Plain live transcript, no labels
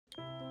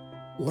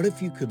What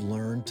if you could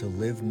learn to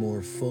live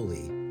more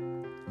fully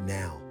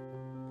now?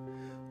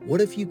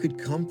 What if you could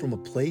come from a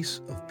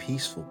place of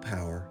peaceful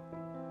power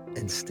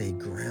and stay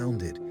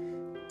grounded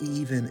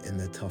even in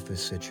the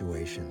toughest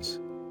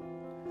situations?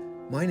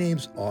 My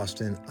name's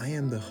Austin. I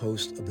am the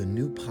host of the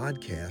new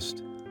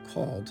podcast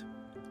called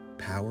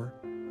Power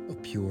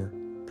of Pure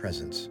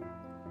Presence.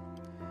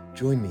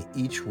 Join me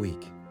each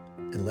week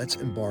and let's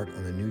embark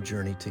on a new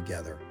journey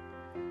together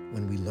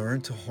when we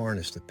learn to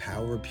harness the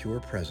power of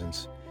pure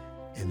presence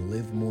and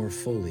live more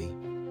fully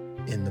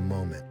in the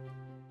moment.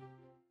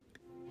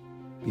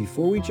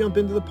 Before we jump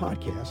into the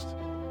podcast,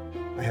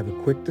 I have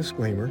a quick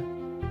disclaimer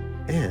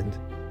and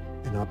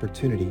an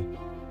opportunity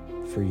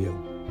for you.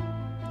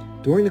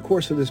 During the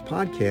course of this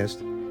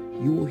podcast,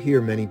 you will hear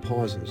many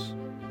pauses.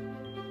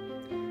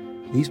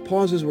 These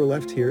pauses were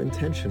left here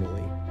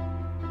intentionally.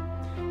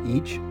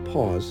 Each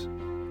pause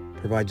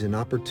provides an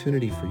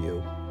opportunity for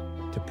you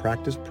to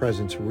practice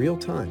presence real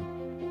time,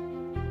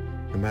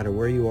 no matter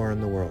where you are in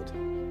the world.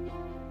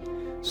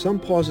 Some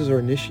pauses are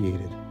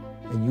initiated,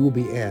 and you will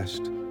be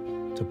asked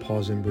to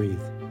pause and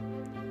breathe.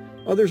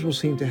 Others will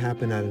seem to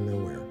happen out of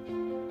nowhere.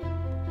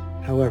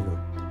 However,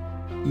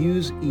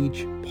 use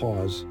each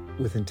pause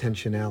with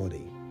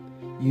intentionality.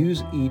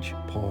 Use each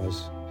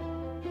pause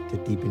to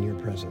deepen your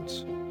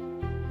presence.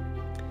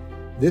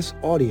 This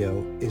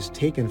audio is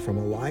taken from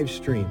a live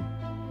stream,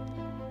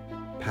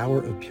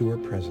 Power of Pure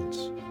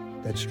Presence,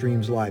 that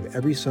streams live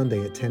every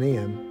Sunday at 10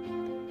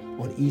 a.m.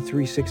 on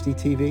E360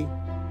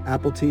 TV,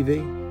 Apple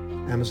TV,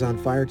 Amazon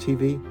Fire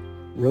TV,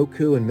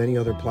 Roku, and many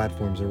other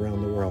platforms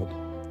around the world.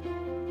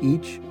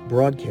 Each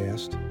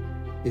broadcast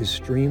is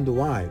streamed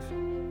live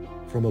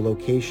from a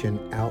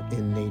location out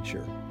in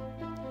nature.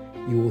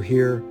 You will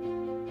hear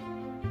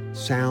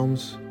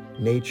sounds,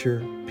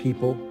 nature,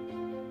 people.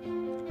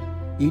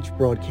 Each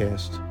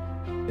broadcast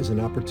is an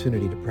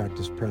opportunity to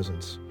practice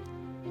presence.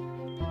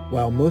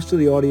 While most of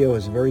the audio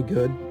is very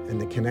good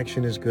and the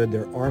connection is good,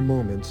 there are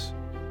moments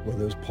where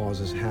those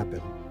pauses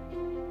happen.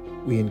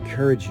 We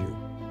encourage you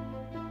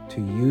to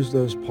use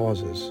those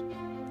pauses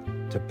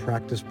to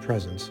practice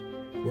presence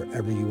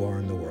wherever you are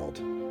in the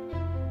world.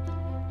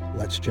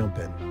 Let's jump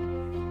in.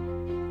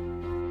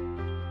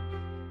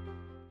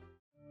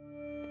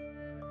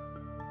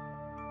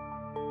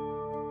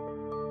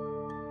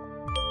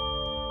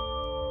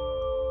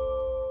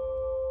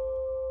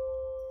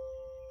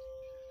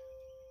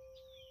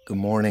 Good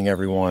morning,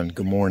 everyone.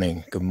 Good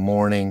morning. Good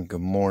morning.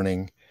 Good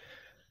morning.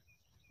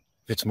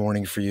 If it's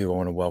morning for you, I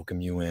want to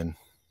welcome you in.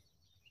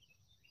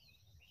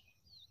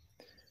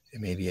 It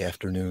may be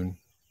afternoon.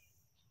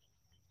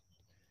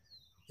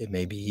 It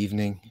may be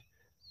evening.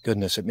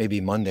 Goodness, it may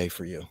be Monday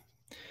for you.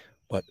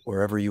 But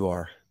wherever you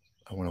are,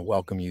 I want to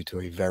welcome you to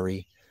a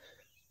very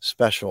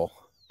special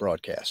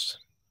broadcast.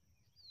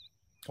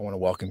 I want to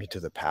welcome you to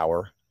the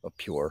Power of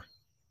Pure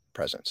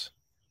Presence.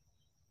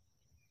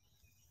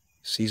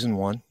 Season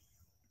 1,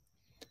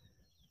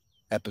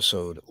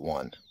 Episode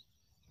 1.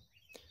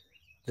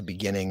 The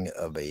beginning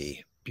of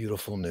a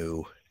beautiful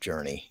new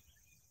journey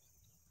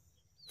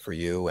for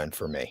you and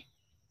for me.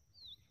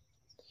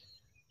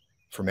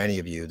 For many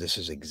of you, this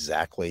is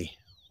exactly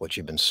what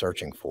you've been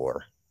searching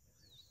for,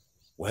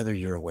 whether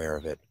you're aware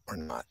of it or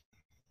not.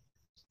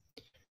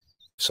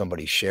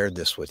 Somebody shared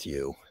this with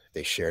you.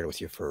 They shared it with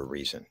you for a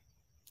reason.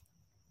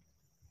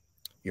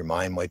 Your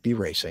mind might be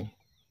racing.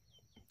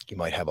 You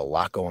might have a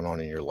lot going on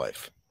in your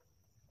life.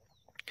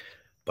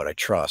 But I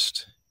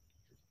trust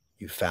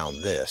you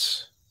found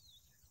this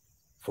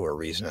for a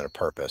reason and a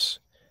purpose,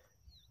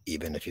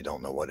 even if you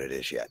don't know what it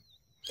is yet.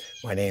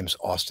 My name's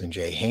Austin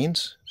J.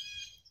 Haynes,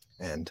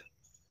 and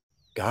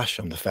gosh,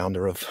 I'm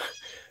the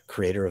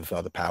creator of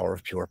the Power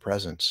of Pure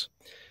Presence.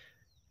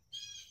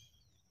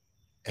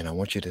 And I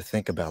want you to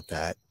think about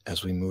that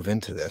as we move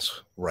into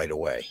this right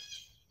away.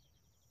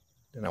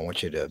 And I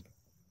want you to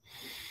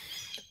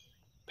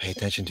pay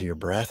attention to your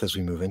breath as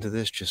we move into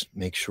this. Just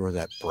make sure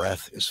that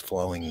breath is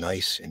flowing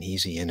nice and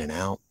easy in and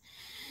out.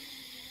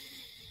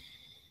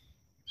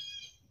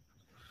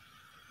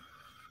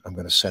 I'm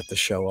going to set the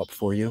show up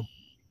for you.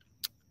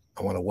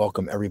 I want to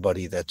welcome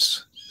everybody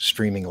that's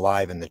streaming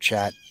live in the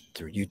chat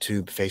through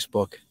YouTube,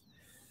 Facebook.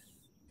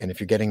 And if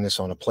you're getting this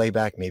on a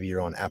playback, maybe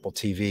you're on Apple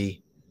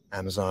TV,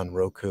 Amazon,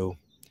 Roku,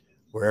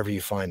 wherever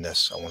you find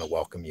this, I want to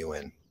welcome you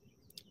in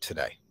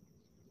today.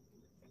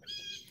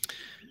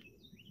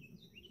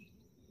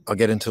 I'll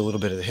get into a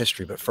little bit of the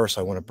history, but first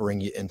I want to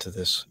bring you into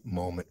this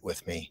moment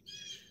with me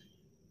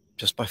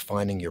just by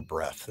finding your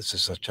breath. This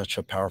is such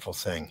a powerful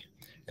thing.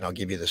 And I'll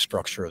give you the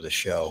structure of the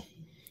show.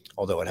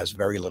 Although it has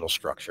very little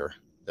structure,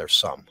 there's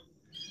some.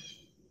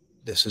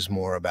 This is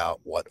more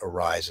about what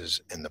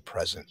arises in the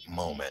present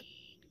moment.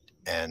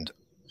 And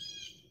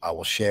I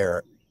will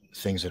share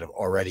things that have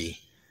already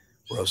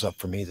rose up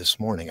for me this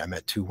morning. I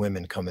met two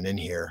women coming in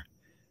here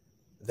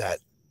that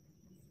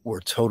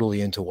were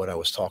totally into what I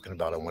was talking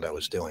about and what I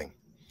was doing.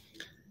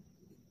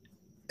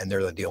 And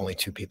they're the only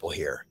two people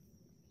here.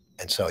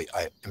 And so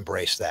I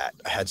embraced that.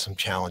 I had some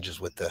challenges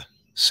with the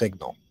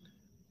signal.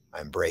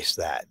 I embraced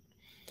that.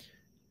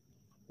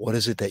 What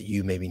is it that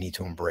you maybe need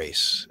to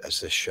embrace as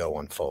this show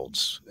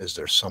unfolds? Is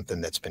there something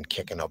that's been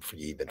kicking up for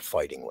you, you've been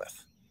fighting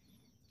with?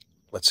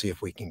 Let's see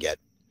if we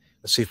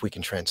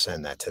can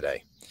transcend that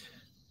today.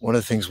 One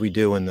of the things we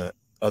do in the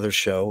other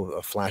show,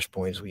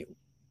 Flashpoints,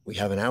 we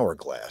have an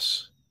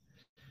hourglass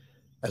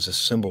as a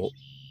symbol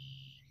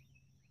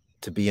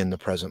to be in the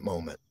present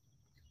moment.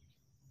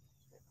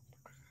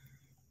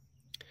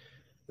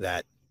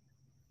 That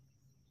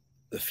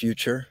the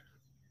future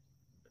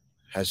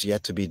has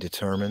yet to be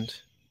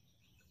determined.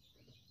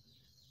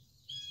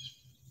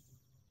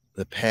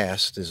 The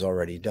past is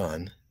already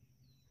done.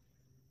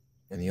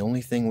 And the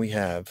only thing we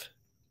have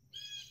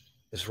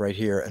is right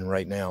here and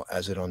right now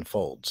as it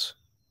unfolds.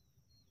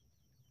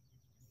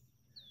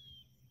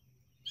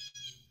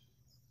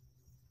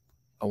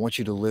 I want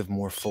you to live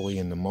more fully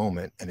in the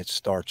moment, and it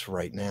starts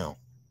right now.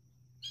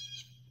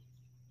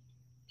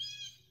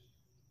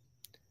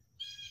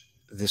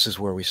 This is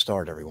where we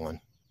start, everyone.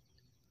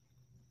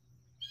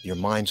 Your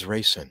mind's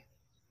racing.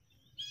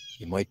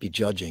 You might be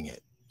judging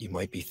it. You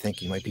might be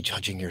thinking, you might be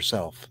judging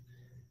yourself.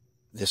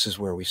 This is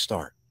where we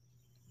start.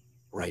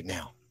 Right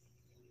now.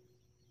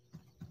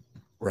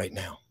 Right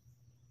now.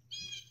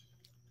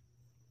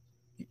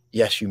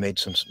 Yes, you made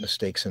some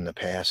mistakes in the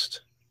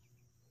past.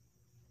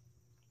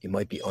 You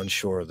might be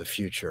unsure of the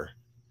future,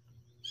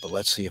 but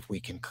let's see if we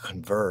can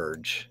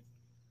converge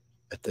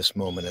at this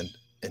moment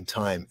in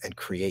time and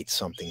create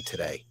something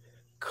today.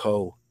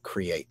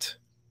 Co-create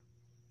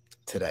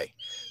today.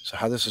 So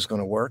how this is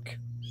going to work,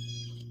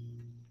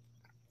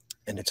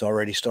 and it's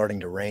already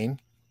starting to rain,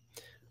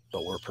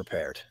 but we're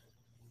prepared.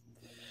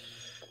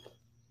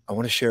 I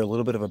want to share a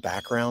little bit of a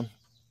background,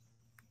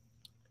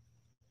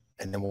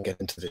 and then we'll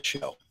get into the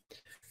show.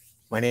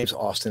 My name's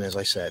Austin, as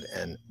I said,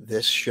 and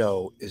this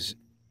show is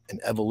an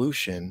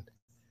evolution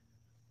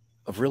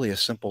of really a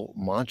simple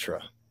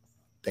mantra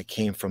that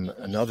came from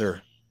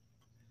another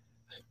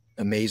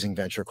amazing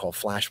venture called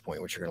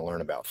Flashpoint, which you're going to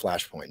learn about.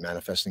 Flashpoint,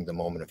 manifesting the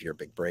moment of your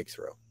big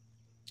breakthrough.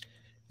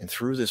 And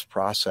through this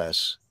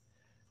process,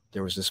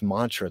 there was this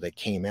mantra that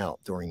came out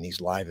during these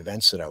live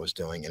events that I was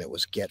doing, and it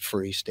was get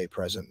free, stay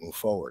present, move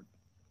forward.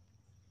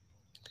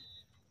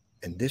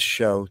 And this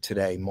show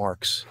today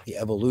marks the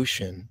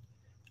evolution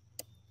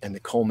and the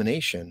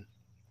culmination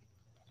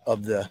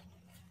of the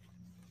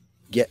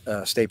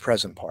stay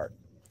present part.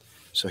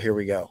 So here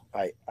we go.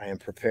 I am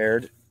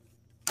prepared.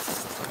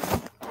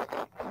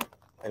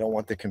 I don't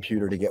want the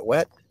computer to get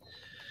wet.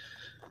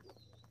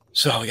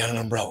 So I got an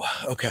umbrella.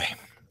 Okay.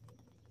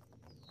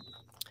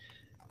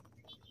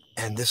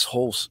 And this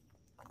whole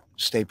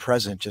stay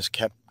present just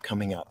kept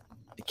coming up.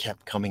 It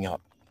kept coming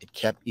up. It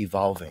kept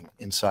evolving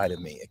inside of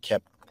me. It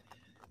kept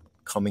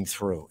coming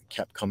through. It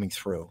kept coming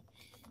through.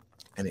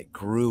 And it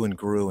grew and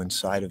grew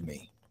inside of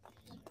me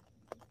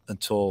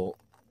until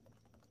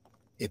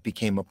it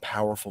became a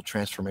powerful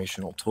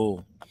transformational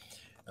tool.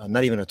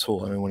 Not even a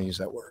tool. I don't want to use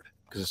that word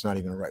because it's not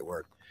even the right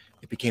word.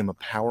 It became a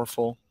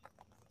powerful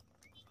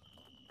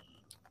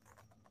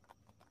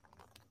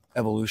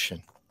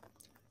evolution,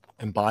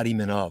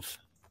 embodiment of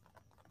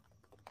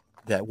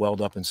that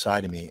welled up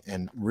inside of me.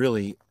 And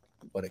really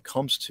what it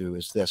comes to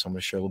is this. I'm going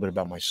to share a little bit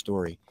about my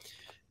story.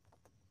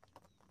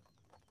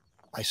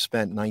 I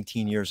spent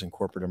 19 years in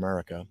corporate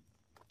America.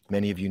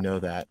 Many of you know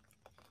that.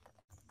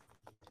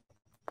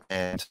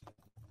 And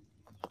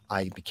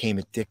I became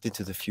addicted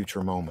to the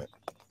future moment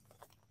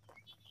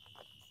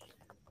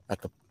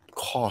at the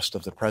cost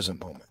of the present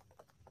moment.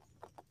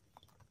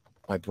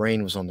 My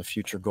brain was on the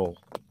future goal,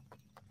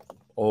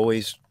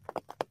 always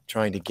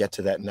trying to get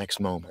to that next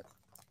moment.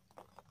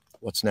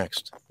 What's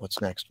next? What's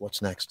next?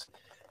 What's next?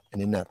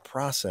 And in that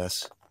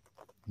process,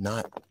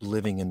 not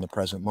living in the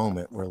present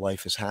moment where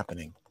life is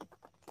happening.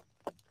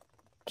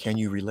 Can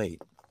you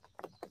relate?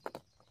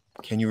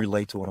 Can you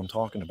relate to what I'm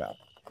talking about?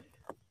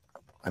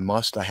 I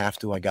must, I have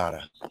to, I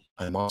gotta.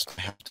 I must,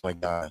 I have to, I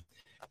gotta.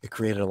 It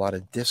created a lot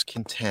of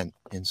discontent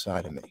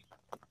inside of me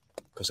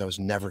because I was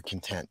never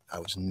content. I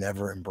was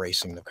never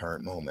embracing the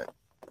current moment.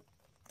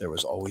 There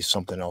was always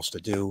something else to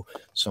do,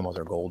 some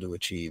other goal to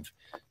achieve,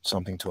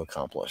 something to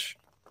accomplish.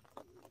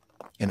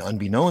 And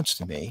unbeknownst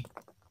to me,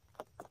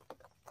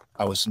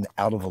 I was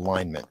out of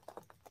alignment.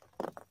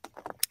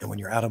 And when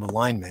you're out of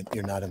alignment,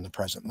 you're not in the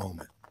present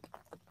moment.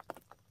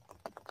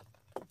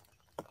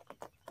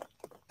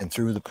 And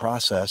through the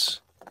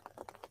process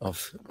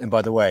of, and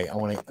by the way, I'm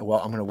going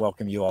to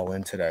welcome you all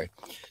in today.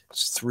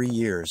 It's 3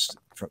 years.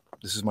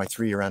 This is my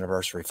 3-year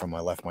anniversary from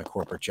I left my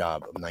corporate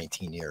job of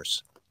 19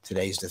 years.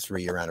 Today's the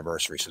 3-year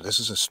anniversary. So this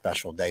is a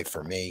special day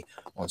for me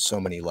on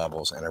so many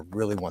levels. And I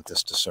really want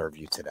this to serve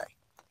you today.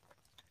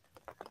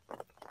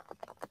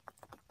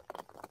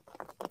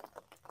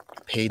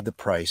 Paid the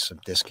price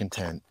of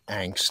discontent,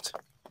 angst,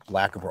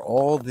 lack of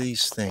all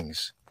these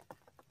things,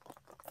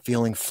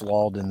 feeling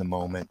flawed in the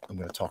moment. I'm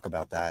going to talk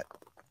about that.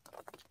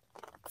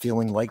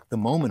 Feeling like the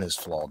moment is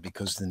flawed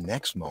because the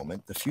next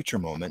moment, the future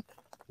moment,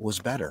 was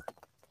better.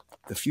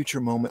 The future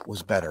moment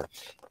was better.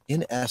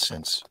 In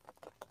essence,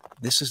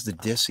 this is the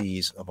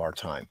dis-ease of our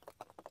time,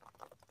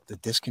 the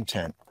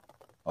discontent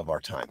of our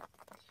time.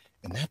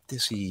 And that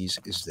dis-ease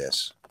is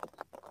this.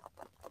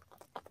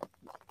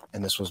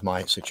 and this was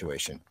my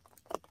situation,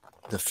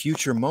 the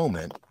future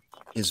moment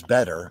is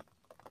better,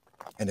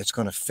 and it's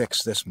going to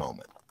fix this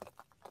moment.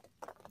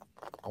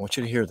 I want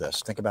you to hear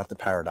this. Think about the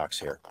paradox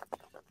here.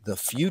 The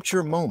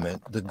future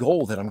moment, the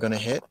goal that I'm going to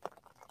hit,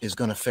 is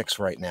going to fix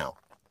right now.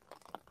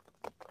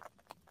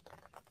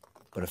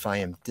 But if I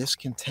am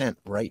discontent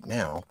right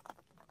now,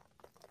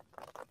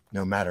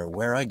 no matter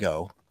where I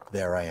go,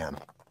 there I am.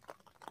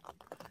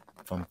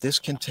 If I'm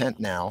discontent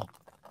now,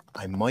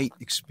 I might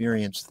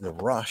experience the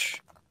rush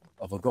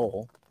of a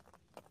goal,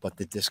 but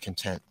the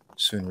discontent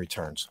soon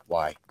returns.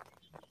 Why?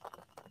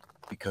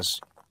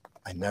 Because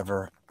I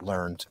never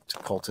learned to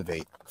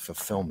cultivate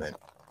fulfillment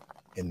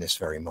in this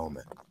very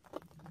moment.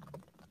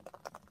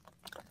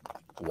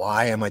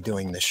 Why am I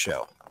doing this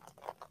show?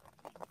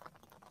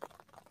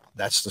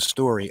 That's the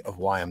story of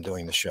why I'm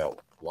doing the show.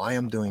 Why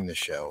I'm doing the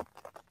show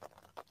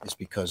is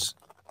because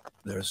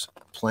there's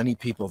plenty of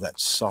people that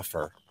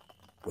suffer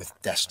with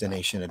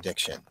destination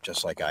addiction,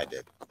 just like I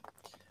did.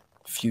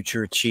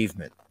 Future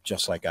achievement,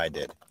 just like I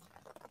did,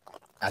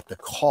 at the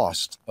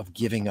cost of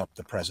giving up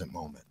the present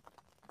moment,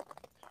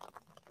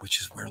 which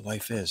is where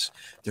life is.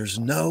 There's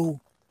no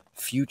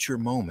future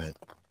moment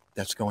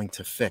that's going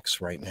to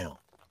fix right now.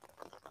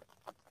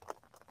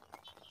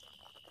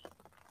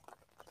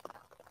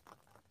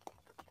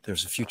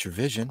 There's a future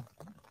vision.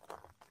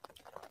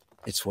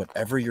 It's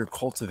whatever you're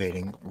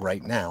cultivating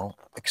right now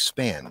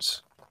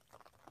expands.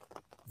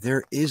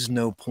 There is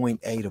no point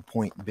A to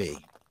point B,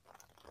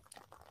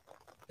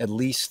 at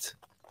least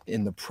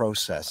in the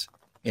process.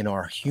 In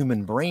our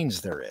human brains,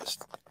 there is.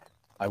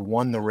 I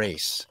won the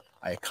race.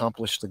 I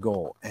accomplished the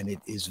goal, and it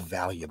is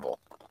valuable.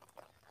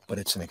 But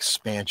it's an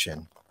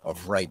expansion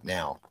of right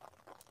now.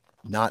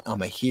 Not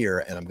I'm a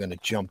here and I'm going to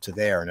jump to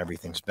there and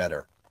everything's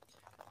better.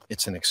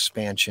 It's an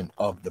expansion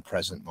of the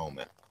present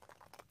moment.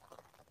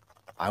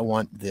 I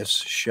want this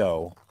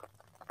show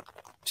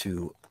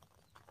to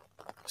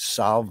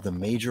solve the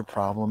major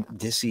problem,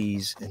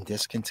 dis-ease and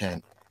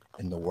discontent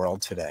in the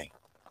world today.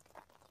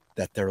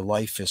 That their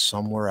life is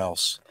somewhere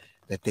else,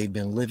 that they've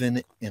been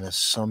living in a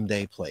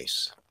someday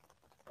place,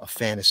 a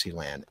fantasy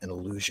land, an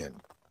illusion,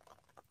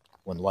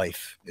 when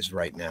life is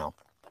right now.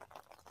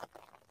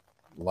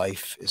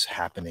 Life is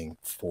happening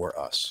for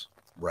us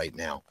right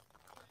now.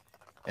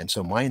 And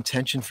so my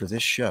intention for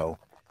this show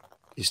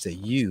is that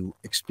you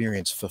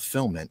experience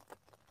fulfillment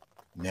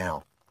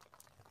now.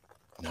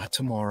 Not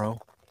tomorrow,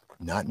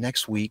 not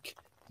next week,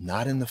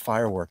 not in the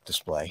firework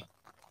display.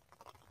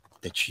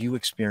 That you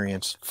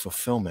experience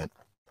fulfillment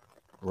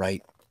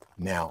right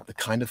now. The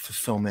kind of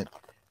fulfillment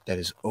that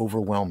is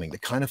overwhelming. The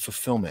kind of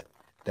fulfillment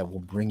that will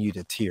bring you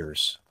to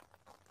tears.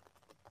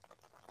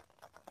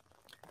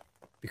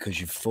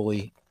 Because you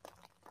fully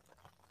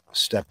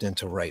stepped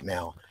into right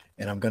now.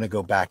 And I'm going to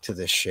go back to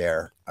this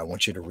share. I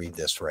want you to read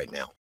this right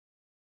now.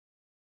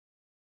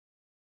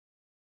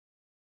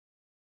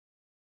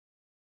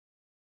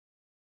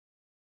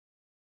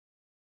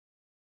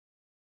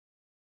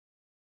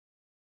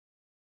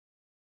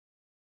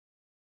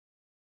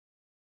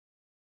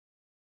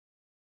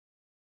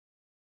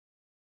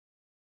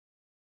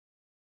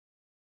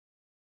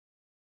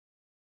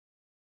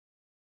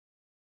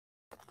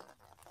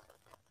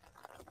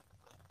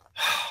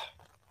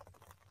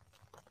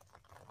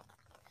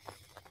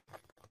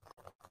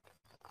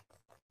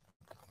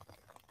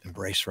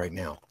 Embrace right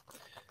now.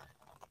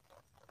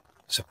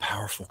 It's a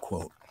powerful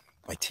quote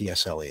by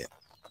T.S. Eliot.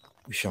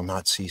 We shall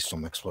not cease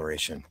from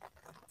exploration,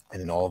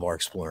 and in all of our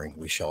exploring,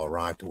 we shall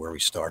arrive to where we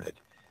started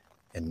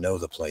and know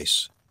the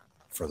place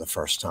for the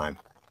first time.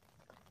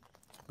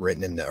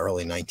 Written in the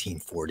early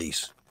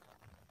 1940s.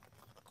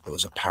 It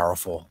was a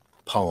powerful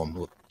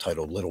poem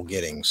titled Little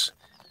Giddings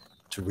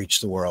to reach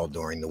the world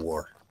during the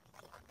war,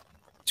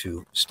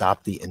 to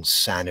stop the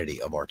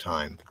insanity of our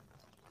time.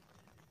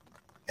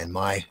 And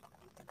my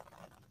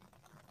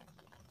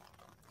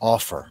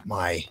offer,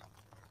 my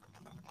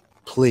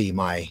plea,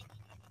 my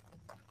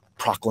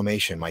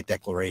proclamation, my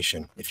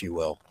declaration, if you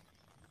will,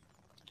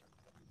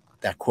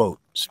 that quote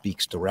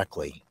speaks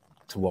directly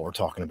to what we're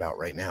talking about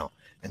right now.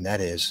 And that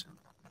is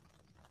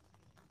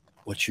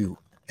what you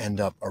end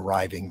up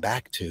arriving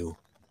back to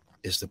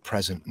is the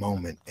present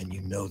moment, and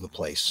you know the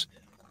place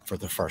for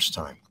the first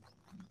time.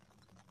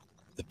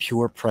 The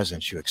pure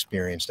presence you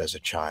experienced as a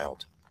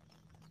child,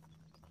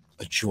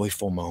 a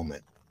joyful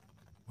moment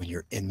when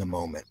you're in the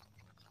moment.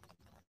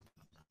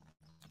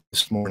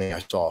 This morning, I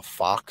saw a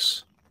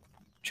fox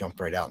jump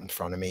right out in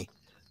front of me.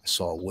 I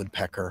saw a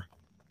woodpecker.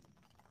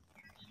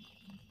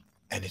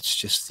 And it's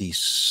just these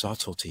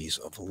subtleties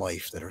of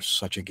life that are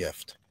such a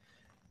gift.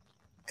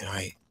 And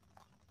I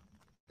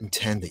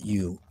intend that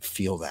you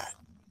feel that.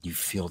 You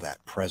feel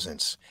that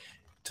presence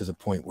to the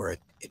point where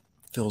it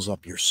fills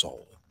up your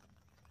soul.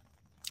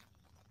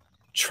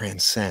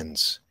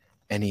 Transcends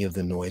any of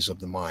the noise of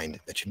the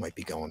mind that you might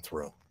be going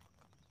through.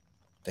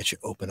 That you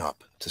open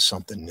up to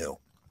something new.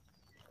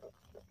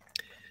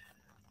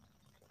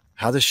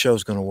 How this show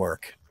is going to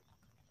work,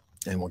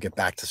 and we'll get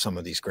back to some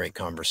of these great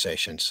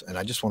conversations. And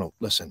I just want to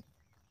listen.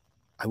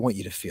 I want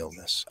you to feel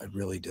this. I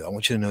really do. I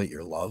want you to know that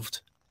you're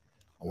loved.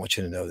 I want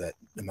you to know that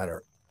no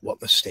matter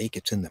what mistake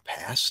it's in the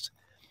past.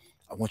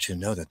 I want you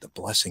to know that the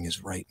blessing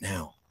is right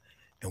now.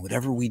 And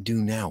whatever we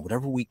do now,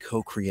 whatever we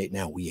co-create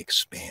now, we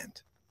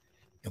expand.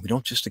 And we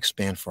don't just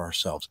expand for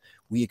ourselves.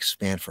 We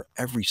expand for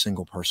every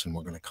single person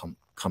we're going to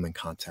come in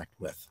contact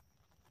with.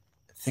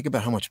 Think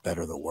about how much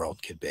better the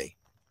world could be.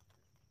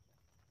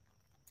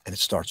 And it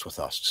starts with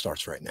us. It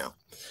starts right now.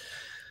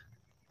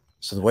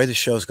 So the way the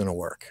show is going to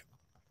work,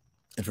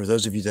 and for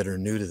those of you that are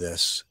new to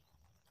this,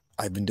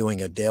 I've been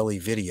doing a daily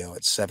video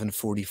at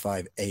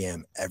 7:45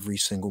 a.m. every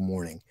single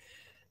morning.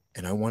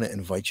 And I want to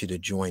invite you to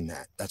join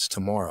that. That's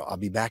tomorrow. I'll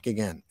be back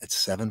again at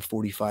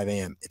 7:45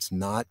 a.m.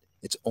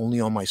 It's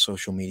only on my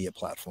social media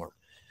platform.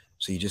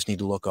 So you just need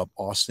to look up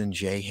Austin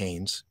J.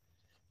 Haynes,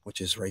 which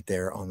is right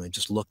there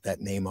just look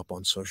that name up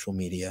on social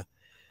media,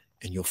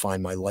 and you'll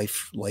find my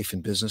life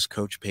and business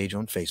coach page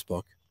on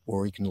Facebook,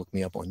 or you can look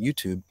me up on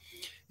YouTube,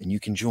 and you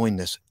can join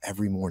this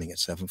every morning at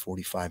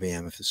 7:45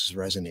 a.m. if this is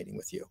resonating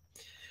with you.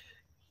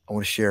 I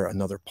want to share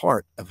another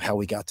part of how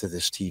we got to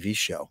this TV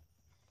show,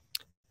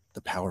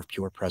 The Power of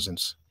Pure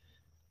Presence,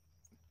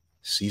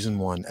 Season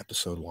 1,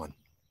 Episode 1.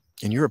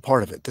 And you're a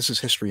part of it. This is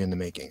history in the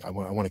making. I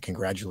want to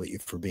congratulate you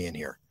for being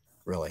here,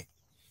 really.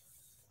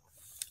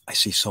 I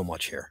see so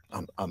much here.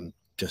 I'm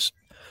just,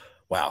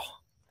 wow.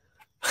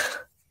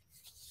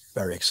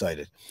 Very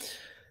excited.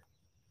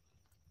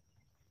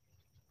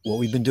 What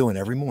we've been doing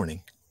every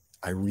morning,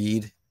 I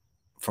read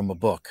from a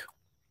book.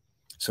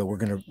 So we're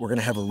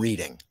gonna have a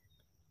reading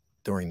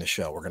during the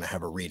show. We're gonna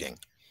have a reading.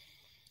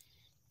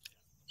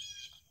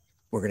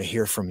 We're gonna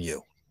hear from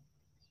you.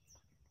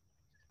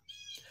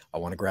 I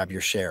want to grab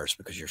your shares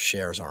because your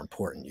shares are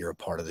important. You're a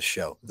part of the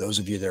show. Those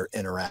of you that are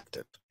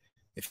interactive,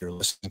 if you're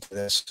listening to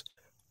this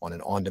on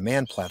an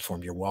on-demand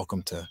platform, you're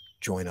welcome to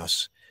join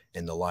us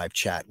in the live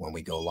chat when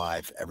we go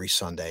live every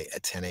Sunday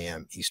at 10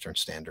 a.m. Eastern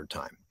Standard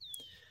Time.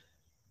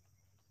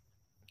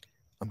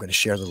 I'm going to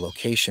share the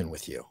location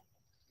with you.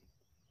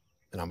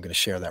 And I'm going to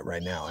share that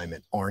right now. I'm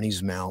at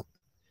Arnie's Mount,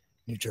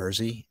 New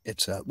Jersey.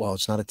 It's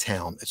not a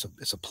town.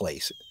 It's a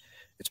place.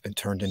 It's been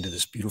turned into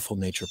this beautiful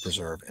nature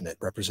preserve, and it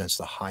represents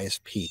the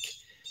highest peak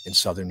in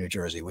southern New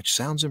Jersey, which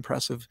sounds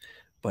impressive,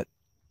 but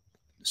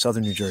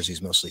southern New Jersey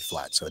is mostly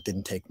flat, so it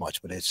didn't take much,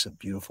 but it's a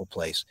beautiful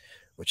place,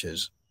 which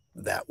is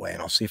that way.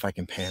 And I'll see if I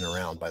can pan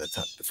around by the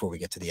time before we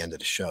get to the end of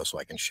the show so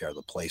I can share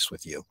the place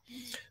with you.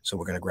 So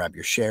we're going to grab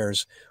your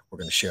shares. We're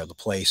going to share the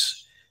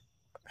place,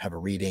 have a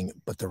reading,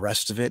 but the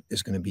rest of it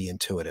is going to be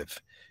intuitive.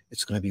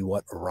 It's going to be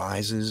what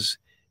arises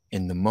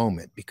in the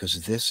moment,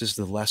 because this is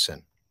the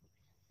lesson.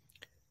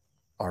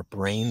 Our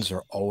brains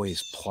are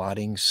always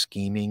plotting,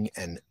 scheming,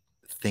 and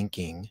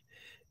thinking,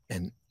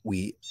 and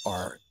we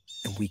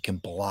can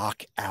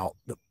block out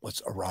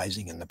what's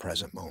arising in the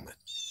present moment.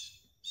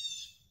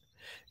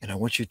 And I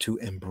want you to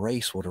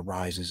embrace what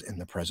arises in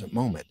the present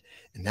moment.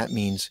 And that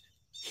means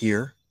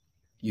here,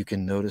 you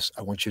can notice,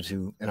 I want you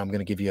to, and I'm going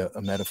to give you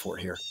a metaphor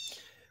here.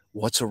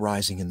 What's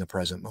arising in the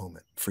present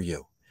moment for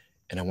you?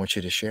 And I want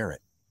you to share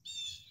it.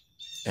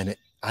 And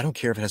I don't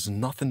care if it has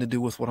nothing to do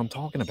with what I'm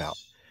talking about.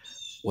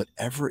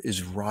 Whatever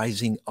is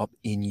rising up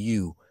in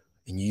you,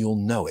 and you'll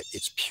know it.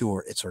 It's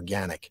pure, it's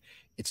organic.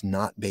 It's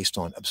not based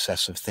on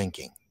obsessive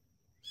thinking.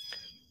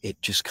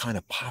 It just kind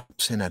of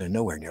pops in out of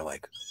nowhere, and you're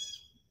like,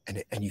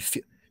 and you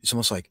feel, it's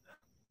almost like,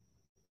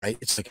 right?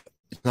 It's like,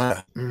 it's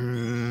not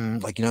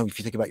like, if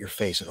you think about your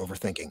face and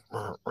overthinking,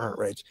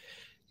 right?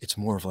 It's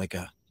more of like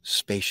a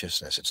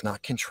spaciousness. It's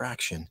not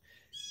contraction.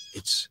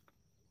 It's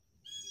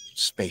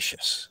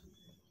spacious.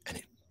 And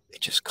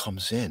it just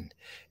comes in,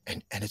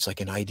 and it's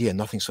like an idea.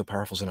 Nothing so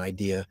powerful as an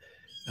idea,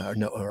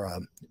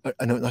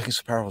 nothing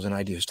so powerful as an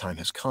idea whose time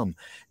has come.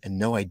 And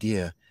no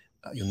idea,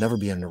 you'll never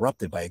be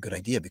interrupted by a good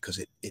idea, because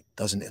it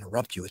doesn't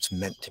interrupt you. It's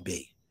meant to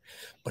be.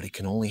 But it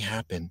can only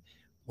happen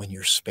when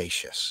you're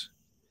spacious.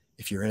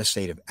 If you're in a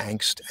state of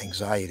angst,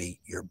 anxiety,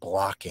 you're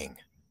blocking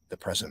the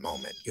present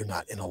moment. You're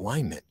not in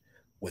alignment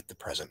with the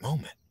present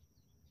moment.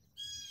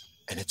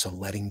 And it's a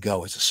letting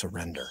go, it's a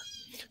surrender.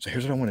 So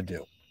here's what I want to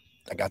do.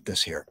 I got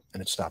this here,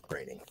 and it stopped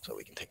raining, so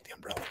we can take the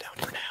umbrella down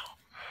for now.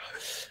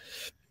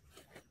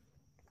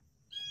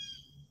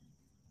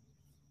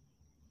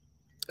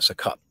 It's a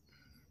cup.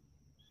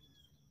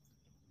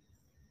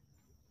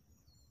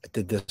 I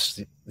did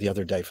this the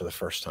other day for the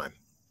first time.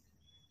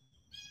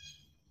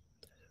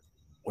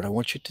 What I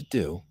want you to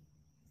do,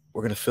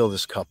 we're going to fill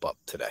this cup up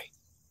today.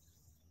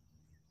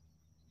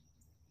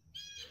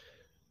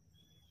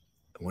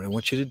 And what I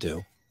want you to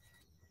do,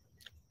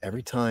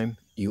 every time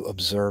you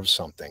observe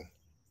something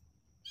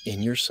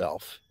in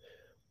yourself,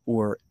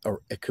 or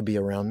it could be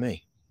around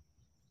me,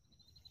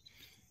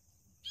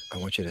 I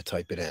want you to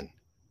type it in.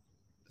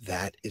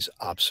 That is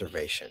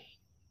observation.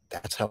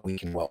 That's how we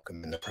can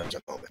welcome in the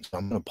present moment. So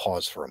I'm going to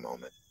pause for a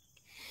moment.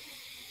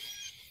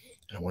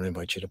 And I want to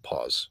invite you to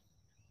pause.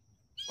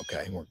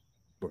 Okay,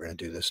 we're going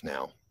to do this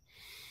now.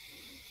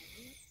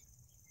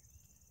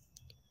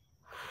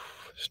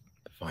 Just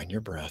find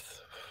your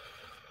breath.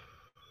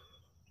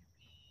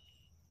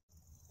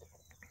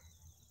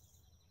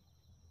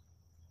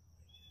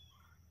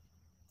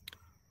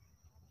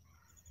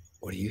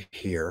 What do you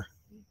hear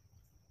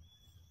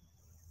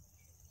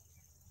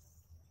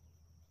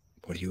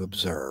What do you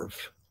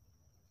observe?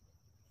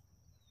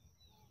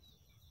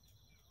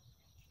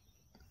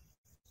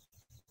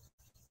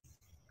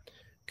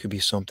 Could be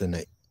something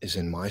that is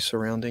in my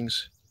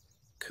surroundings.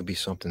 Could be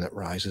something that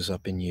rises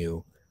up in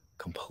you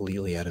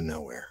completely out of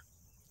nowhere.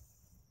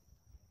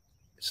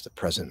 It's the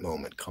present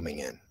moment coming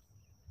in.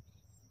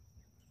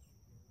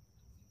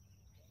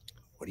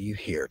 What do you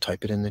hear?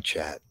 Type it in the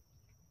chat.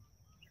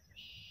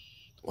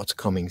 What's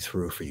coming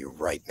through for you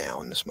right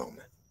now in this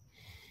moment?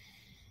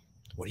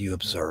 What are you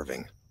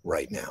observing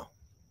right now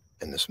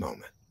in this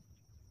moment?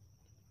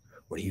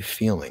 What are you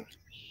feeling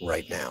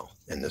right now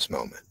in this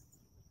moment?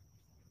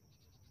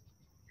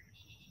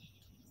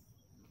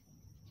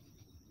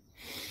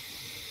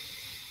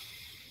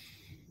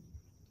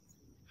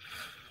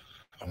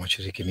 I want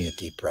you to give me a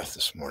deep breath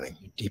this morning.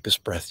 The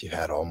deepest breath you've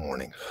had all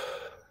morning.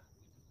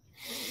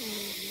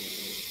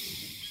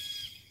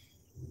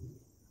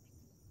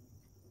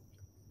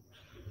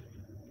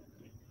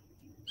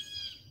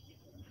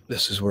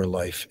 This is where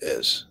life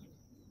is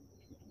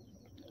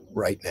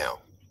right now.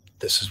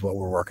 This is what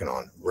we're working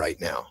on right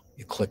now.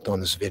 You clicked on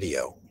this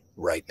video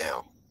right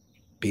now.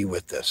 Be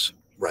with this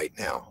right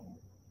now.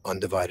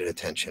 Undivided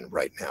attention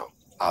right now.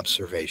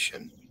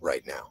 Observation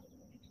right now.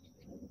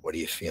 What are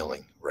you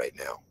feeling right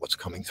now? What's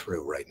coming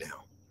through right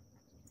now?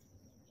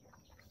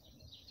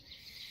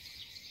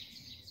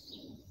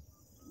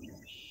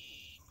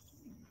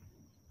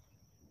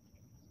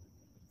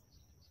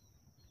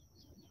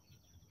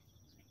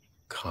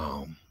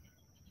 Calm.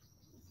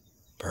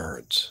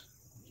 Birds.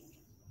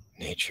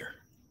 Nature.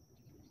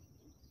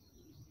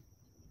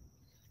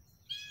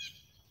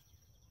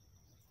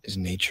 Is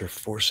nature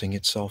forcing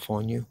itself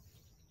on you?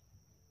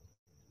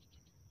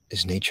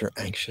 Is nature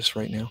anxious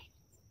right now?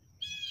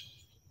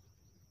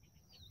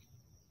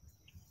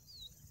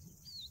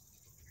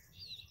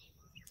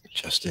 It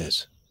just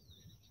is.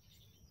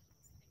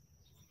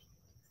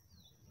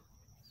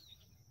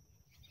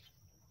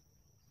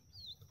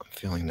 I'm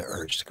feeling the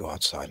urge to go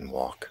outside and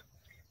walk.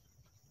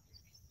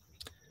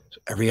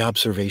 So every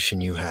observation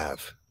you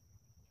have,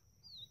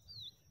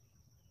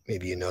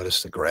 maybe you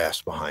notice the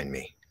grass behind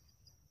me.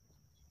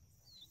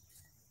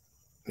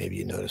 Maybe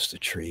you notice the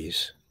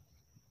trees.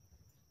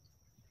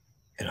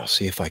 And I'll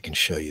see if I can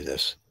show you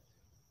this.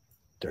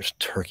 There's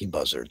turkey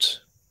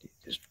buzzards,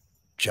 these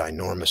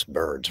ginormous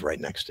birds right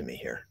next to me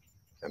here.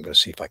 I'm going to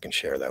see if I can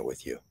share that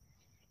with you.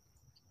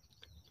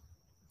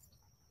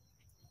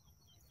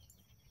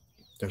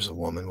 There's a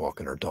woman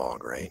walking her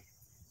dog, right?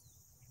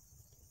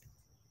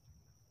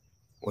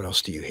 What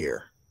else do you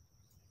hear?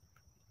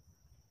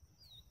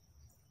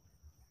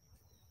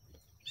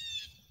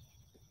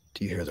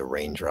 Do you hear the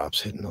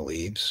raindrops hitting the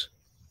leaves?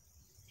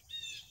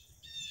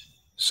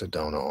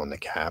 Sedona on the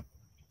cap.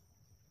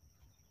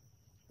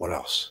 What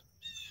else?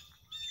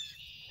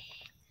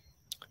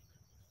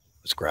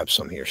 Let's grab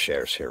some of your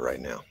shares here right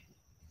now.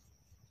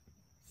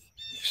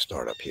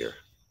 Start up here.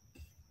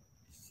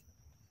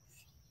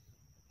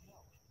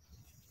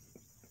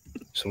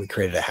 So we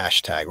created a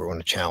hashtag. We're going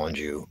to challenge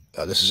you.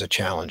 This is a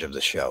challenge of the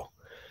show.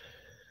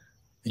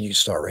 And you can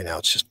start right now.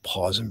 It's just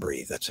pause and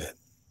breathe. That's it.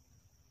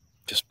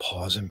 Just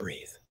pause and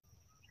breathe.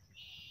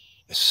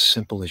 As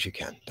simple as you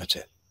can. That's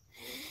it.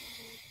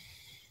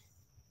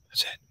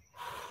 That's it.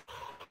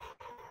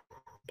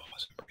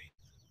 Pause and breathe.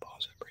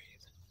 Pause and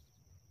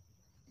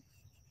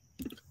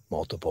breathe.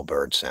 Multiple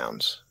bird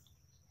sounds.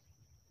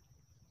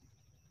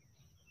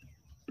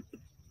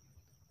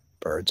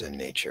 Birds in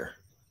nature.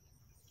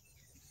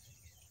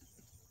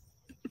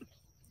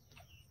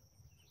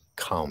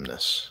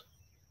 Calmness.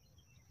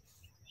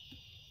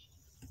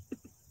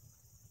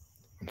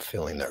 I'm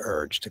feeling the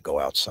urge to go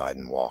outside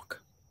and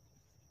walk.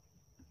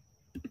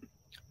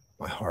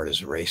 My heart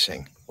is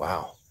racing.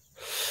 Wow.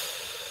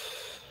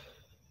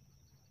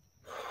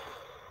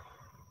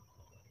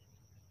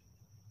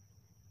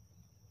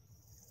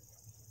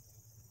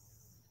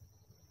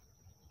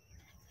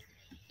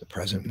 The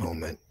present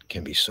moment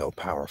can be so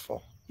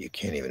powerful. You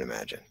can't even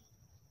imagine.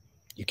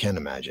 You can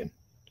imagine,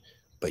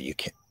 but you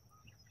can't.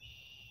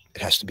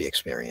 It has to be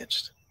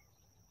experienced.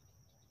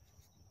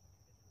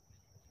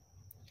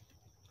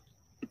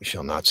 We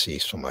shall not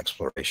cease from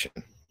exploration.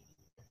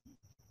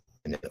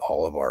 And in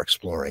all of our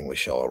exploring, we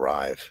shall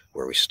arrive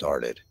where we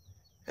started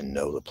and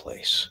know the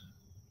place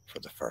for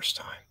the first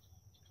time.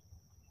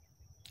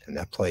 And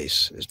that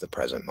place is the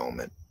present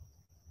moment.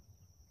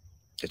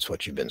 It's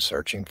what you've been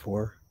searching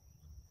for.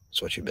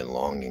 It's what you've been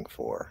longing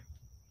for.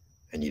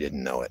 And you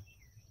didn't know it.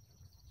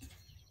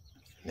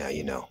 Now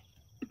you know.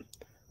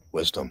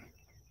 Wisdom.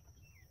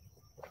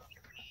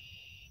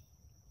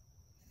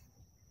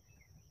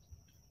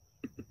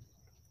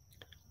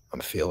 I'm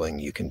feeling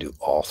you can do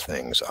all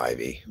things,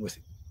 Ivy.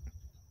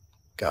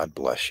 God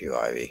bless you,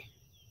 Ivy.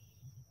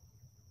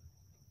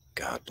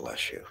 God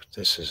bless you.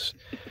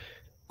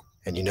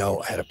 And you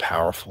know, I had a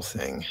powerful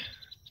thing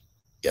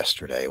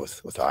yesterday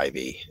with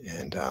Ivy,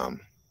 and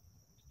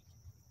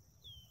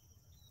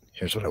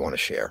here's what I want to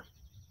share.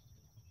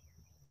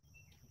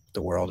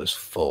 The world is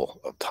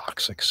full of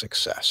toxic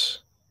success.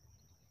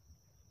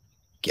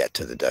 Get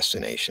to the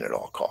destination at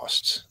all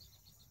costs.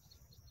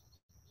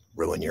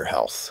 ruin your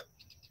health.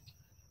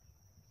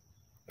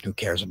 Who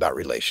cares about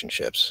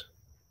relationships?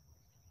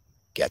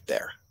 Get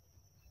there.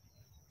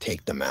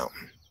 Take the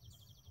mountain.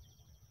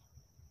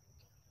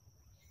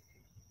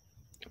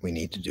 We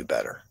need to do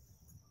better.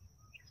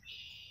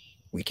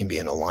 We can be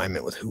in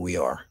alignment with who we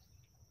are,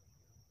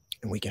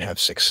 and we can have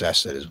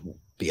success that is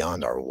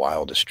beyond our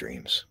wildest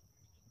dreams.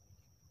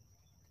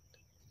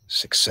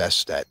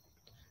 Success that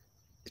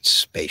it's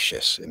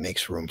spacious. It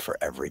makes room for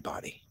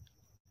everybody.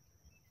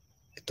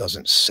 It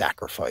doesn't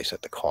sacrifice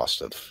at the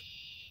cost of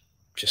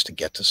just to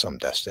get to some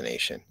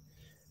destination.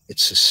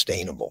 It's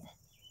sustainable.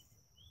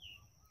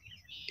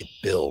 It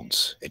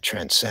builds, it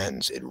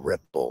transcends, it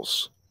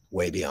ripples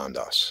way beyond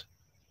us.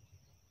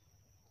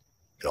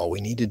 And all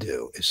we need to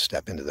do is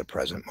step into the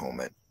present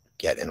moment,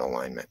 get in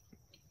alignment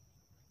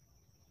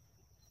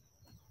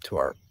to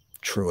our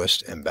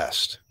truest and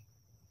best.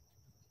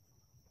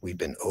 We've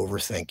been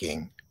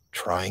overthinking,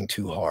 trying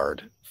too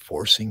hard,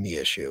 forcing the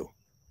issue.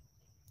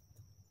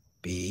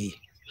 Be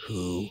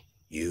who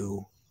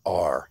you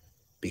are,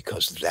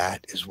 because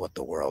that is what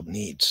the world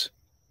needs.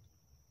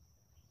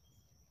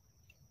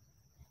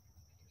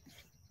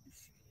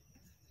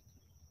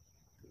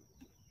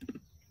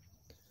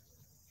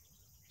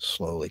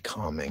 Slowly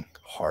calming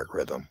heart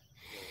rhythm.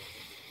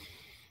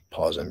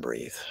 Pause and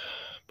breathe.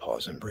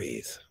 Pause and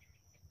breathe.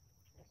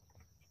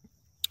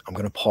 I'm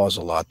going to pause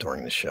a lot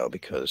during the show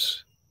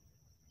because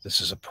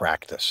this is a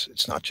practice.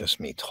 It's not just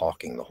me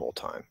talking the whole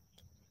time.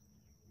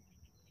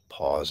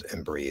 Pause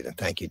and breathe. And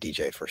thank you,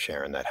 DJ, for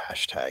sharing that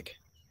hashtag.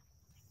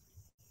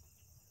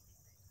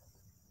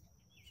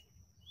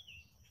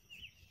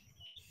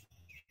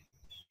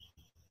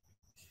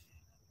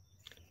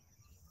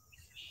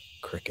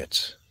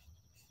 Crickets.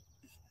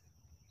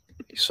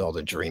 You saw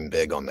the dream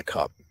big on the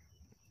cup.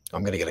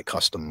 I'm going to get a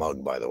custom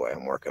mug, by the way.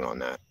 I'm working on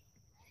that.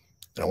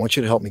 And I want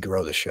you to help me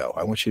grow the show.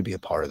 I want you to be a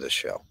part of this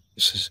show.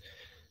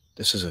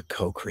 This is a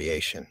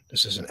co-creation.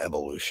 This is an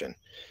evolution.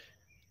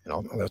 And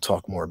I'm going to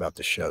talk more about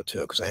the show too,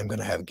 because I am going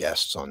to have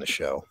guests on the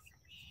show.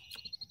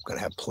 I'm going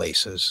to have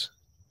places,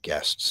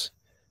 guests,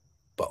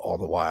 but all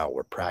the while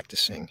we're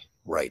practicing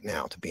right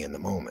now to be in the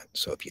moment.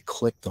 So if you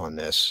clicked on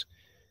this,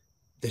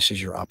 this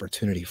is your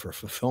opportunity for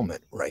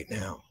fulfillment right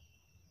now.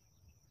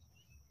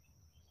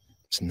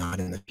 It's not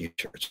in the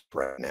future, it's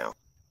right now.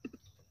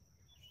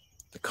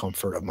 The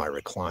comfort of my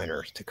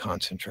recliner to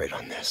concentrate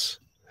on this.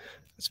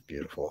 That's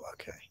beautiful.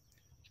 Okay.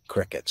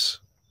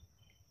 Crickets.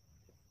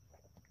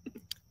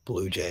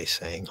 Blue Jay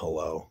saying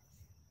hello.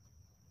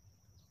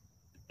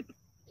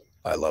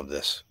 I love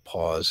this.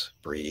 Pause,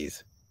 breathe.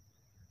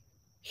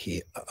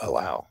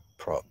 Allow.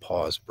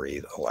 Pause,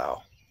 breathe,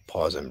 allow.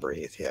 Pause and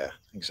breathe. Yeah,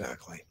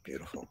 exactly.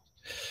 Beautiful.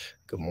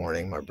 Good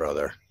morning, my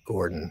brother.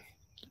 Gordon,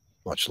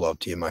 much love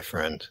to you, my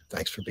friend.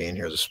 Thanks for being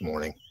here this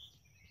morning.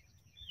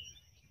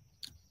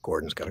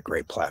 Gordon's got a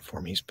great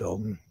platform he's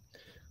building.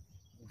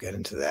 We'll get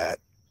into that.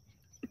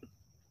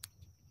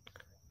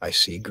 I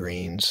see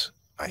greens.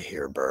 I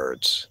hear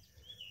birds.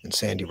 And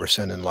Sandy, we're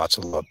sending lots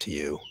of love to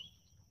you.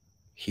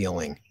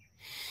 Healing.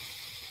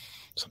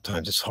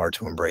 Sometimes it's hard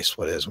to embrace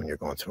what is when you're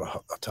going through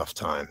a tough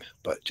time,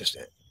 but just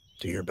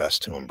do your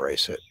best to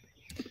embrace it.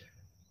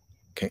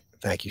 Okay.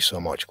 Thank you so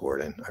much,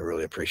 Gordon. I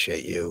really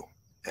appreciate you.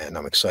 And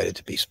I'm excited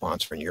to be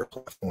sponsoring your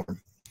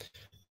platform.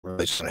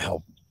 Really just going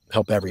to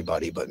help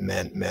everybody, but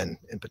men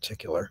in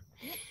particular.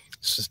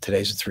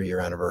 Today's the 3-year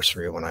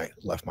anniversary of when I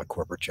left my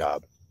corporate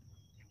job.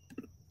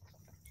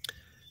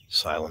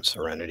 Silent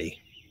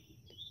serenity.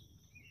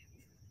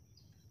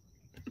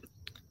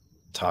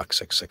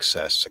 Toxic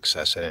success.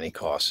 Success at any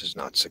cost is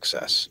not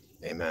success.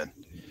 Amen.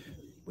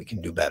 We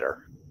can do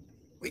better.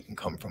 We can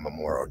come from a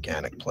more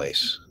organic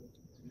place.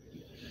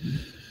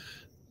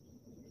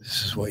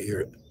 This is what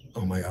you're,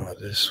 oh my God,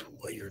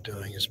 what you're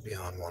doing is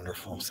beyond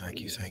wonderful. Thank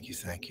you, thank you,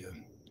 thank you.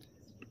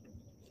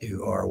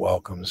 You are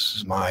welcome. This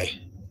is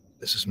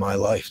my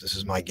life. This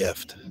is my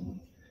gift.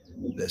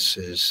 This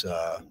is,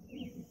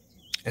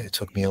 and it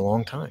took me a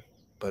long time,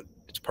 but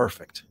it's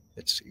perfect.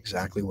 It's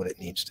exactly what it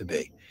needs to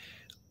be.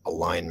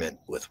 Alignment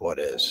with what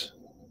is.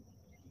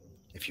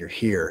 If you're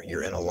here,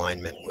 you're in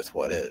alignment with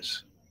what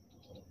is.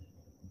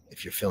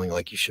 If you're feeling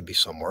like you should be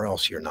somewhere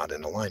else, you're not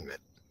in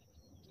alignment.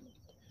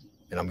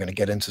 And I'm going to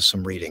get into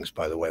some readings,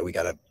 by the way.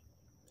 I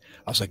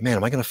was like, man,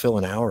 am I going to fill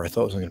an hour? I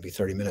thought it was only going to be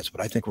 30 minutes, but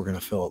I think we're going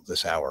to fill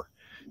this hour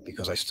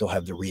because I still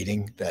have the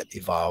reading that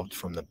evolved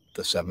from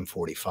the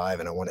 745,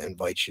 and I want to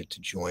invite you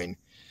to join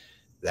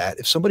that.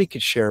 If somebody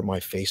could share my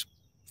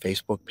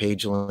Facebook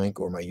page link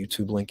or my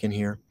YouTube link in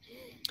here,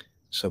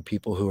 so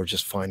people who are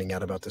just finding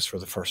out about this for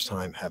the first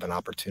time have an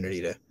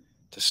opportunity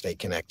to stay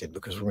connected,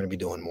 because we're going to be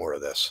doing more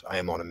of this. I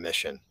am on a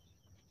mission.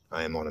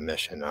 I'm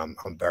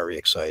very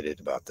excited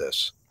about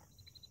this.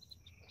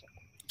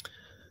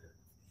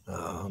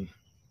 I'm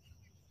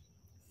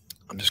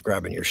just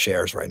grabbing your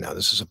shares right now.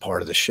 This is a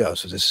part of the show.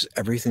 So this is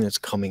everything that's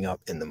coming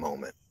up in the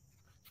moment.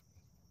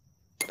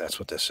 That's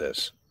what this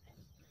is.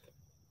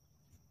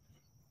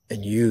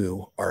 And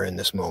you are in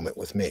this moment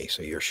with me.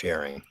 So you're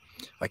sharing.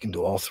 I can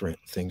do all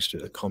things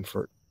through the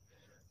comfort.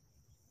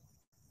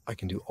 I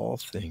can do all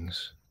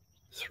things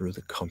through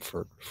the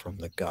comfort from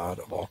the God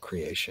of all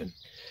creation.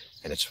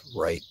 And it's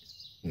right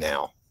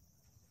now.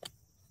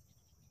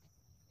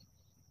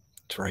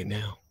 It's right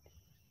now.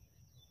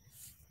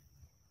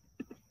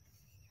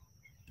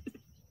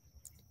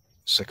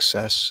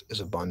 Success is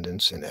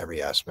abundance in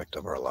every aspect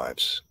of our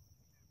lives.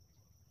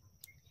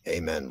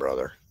 Amen,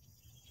 brother.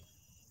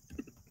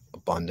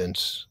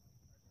 Abundance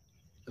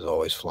is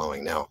always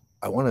flowing. Now,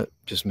 I want to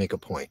just make a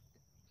point.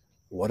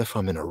 What if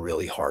I'm in a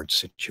really hard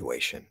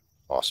situation?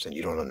 Austin,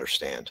 you don't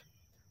understand.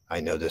 I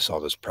know all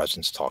this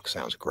presence talk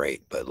sounds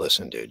great, but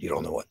listen, dude, you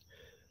don't know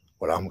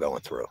what I'm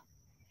going through.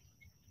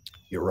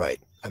 You're right.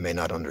 I may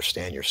not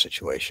understand your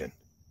situation,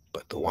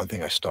 but the one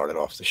thing I started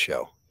off the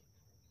show,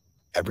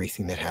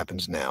 everything that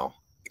happens now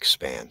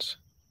expands.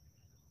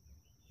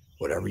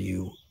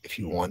 If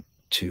you want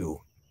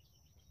to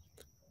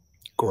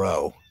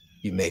grow,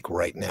 you make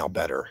right now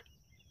better.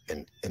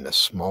 And in the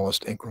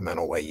smallest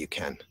incremental way you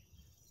can.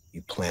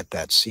 You plant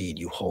that seed,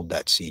 you hold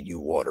that seed, you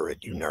water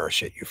it, you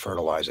nourish it, you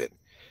fertilize it,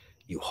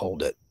 you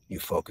hold it, you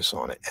focus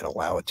on it, and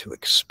allow it to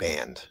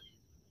expand.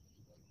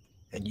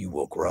 And you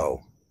will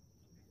grow.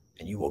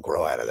 And you will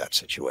grow out of that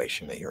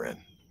situation that you're in.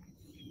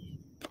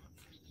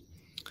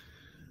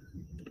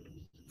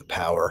 The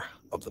power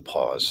of the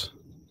pause.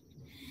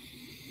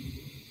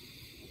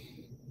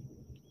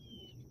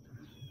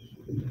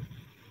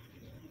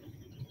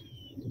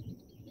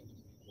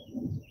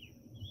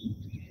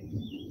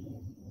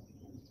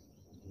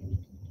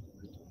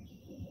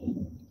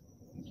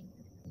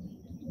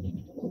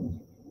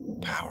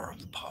 Power of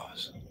the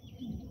pause.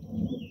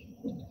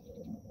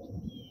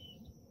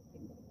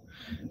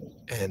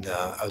 And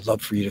I would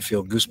love for you to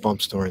feel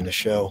goosebumps during the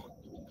show.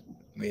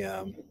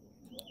 And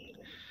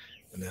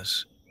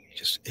this,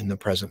 just in the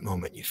present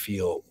moment, you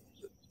feel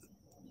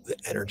the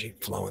energy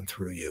flowing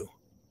through you.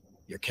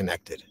 You're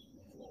connected.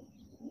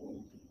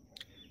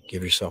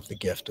 Give yourself the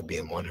gift of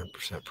being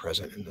 100%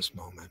 present in this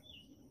moment.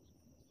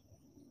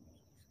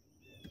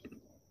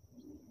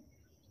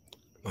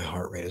 My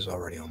heart rate is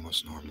already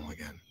almost normal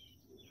again.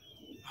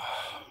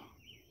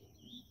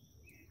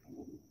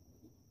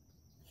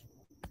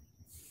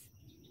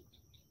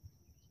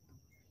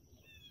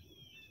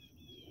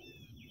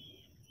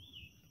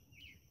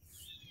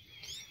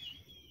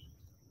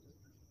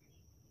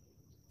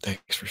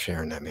 Thanks for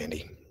sharing that,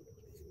 Mandy.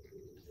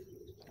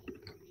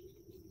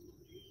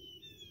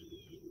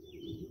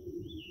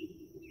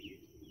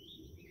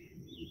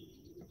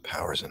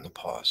 Power's in the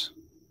pause.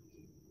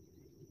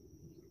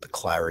 The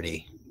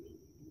clarity,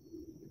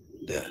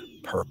 the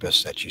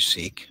purpose that you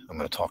seek, I'm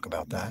going to talk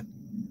about that.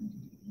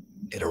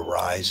 It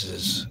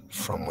arises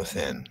from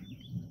within.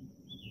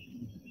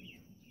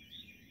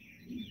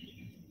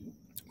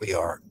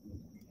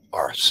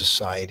 Our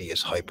society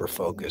is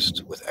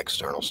hyper-focused with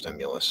external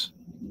stimulus.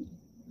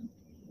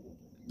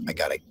 I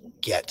got to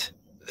get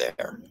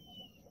there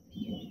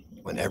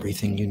when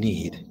everything you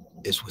need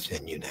is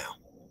within you now.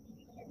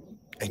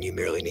 And you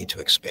merely need to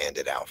expand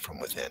it out from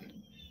within,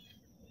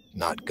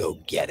 not go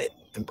get it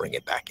and bring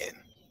it back in.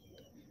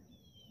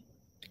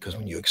 Because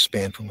when you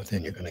expand from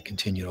within, you're going to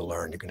continue to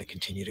learn. You're going to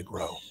continue to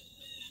grow.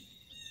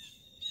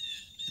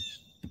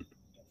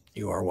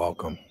 You are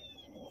welcome.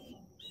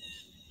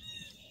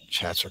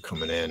 Chats are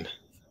coming in.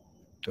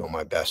 Doing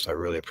my best. I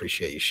really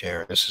appreciate you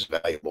sharing. This is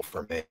valuable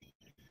for me.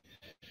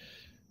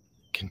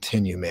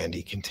 Continue,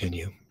 Mandy.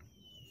 Continue.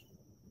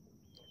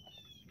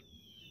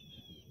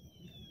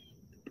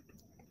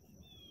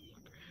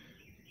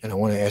 And I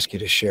want to ask you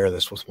to share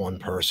this with one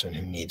person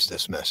who needs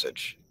this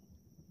message.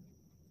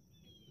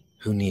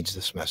 Who needs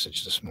this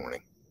message this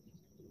morning?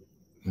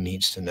 Who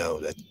needs to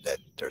know that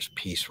there's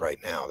peace right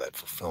now, that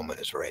fulfillment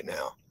is right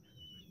now?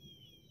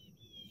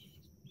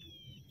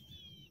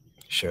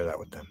 Share that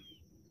with them.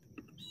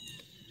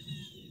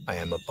 I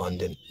am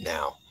abundant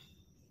now.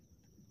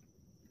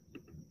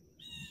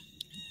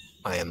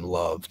 I am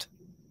loved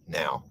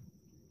now.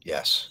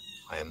 Yes,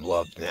 I am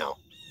loved now.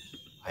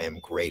 I am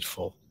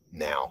grateful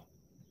now.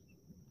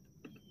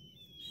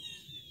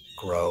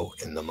 Grow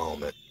in the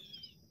moment.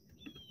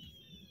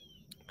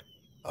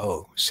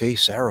 Oh, see,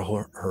 Sarah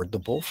heard the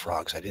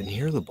bullfrogs. I didn't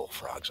hear the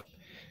bullfrogs.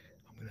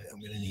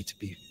 I'm gonna need to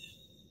be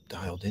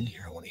dialed in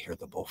here. I want to hear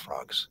the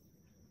bullfrogs.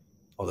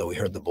 Although we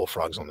heard the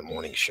bullfrogs on the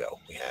morning show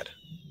we had.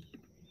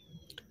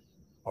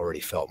 Already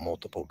felt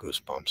multiple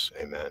goosebumps.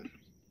 Amen.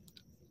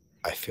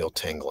 I feel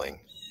tingling.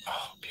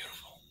 Oh,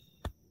 beautiful.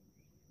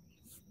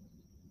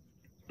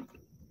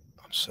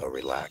 I'm so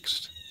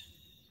relaxed.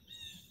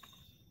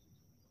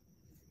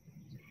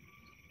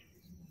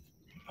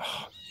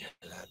 Oh, you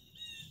hear that?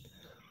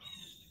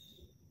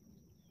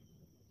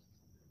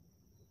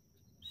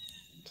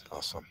 It's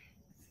awesome.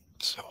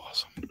 So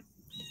awesome.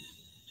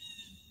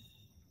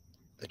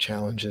 The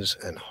challenges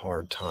and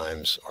hard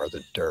times are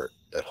the dirt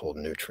that hold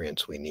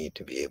nutrients we need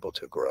to be able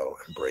to grow.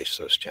 Embrace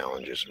those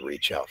challenges.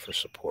 Reach out for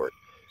support.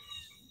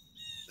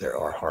 There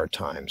are hard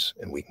times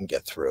and we can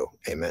get through.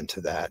 Amen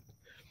to that.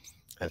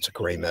 That's a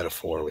great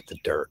metaphor with the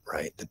dirt,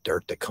 right? The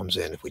dirt that comes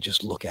in. If we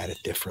just look at it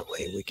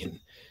differently,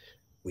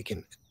 we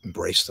can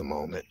embrace the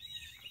moment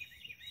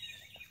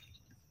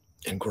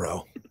and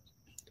grow.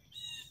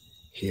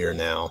 here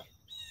now.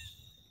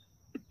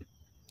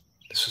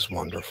 This is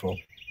wonderful.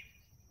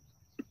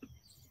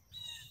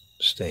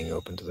 Staying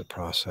open to the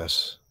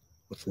process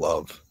with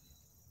love.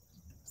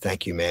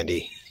 Thank you,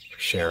 Mandy, for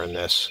sharing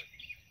this.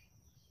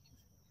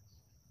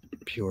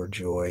 Pure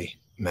joy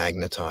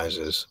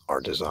magnetizes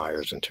our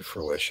desires into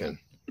fruition.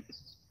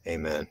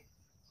 Amen.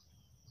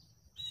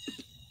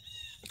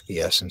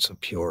 The essence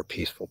of pure,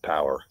 peaceful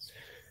power.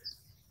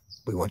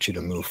 We want you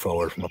to move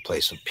forward from a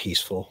place of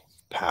peaceful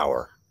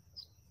power,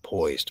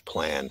 poised,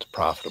 planned,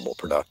 profitable,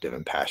 productive,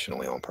 and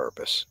passionately on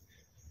purpose.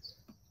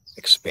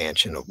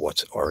 Expansion of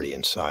what's already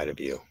inside of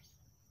you.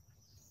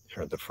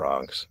 Heard the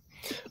frogs.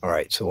 All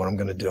right, so what I'm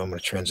going to do, I'm going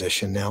to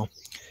transition now.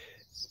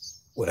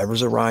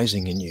 Whatever's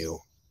arising in you,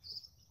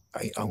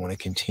 I want to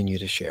continue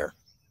to share.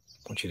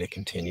 I want you to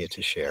continue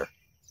to share.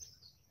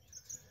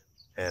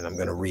 And I'm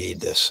going to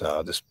read this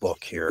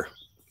book here,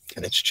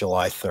 and it's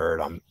July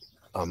 3rd.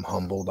 I'm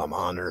humbled, I'm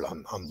honored,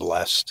 I'm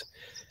blessed,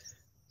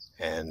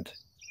 and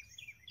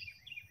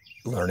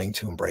learning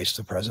to embrace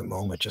the present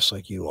moment just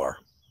like you are.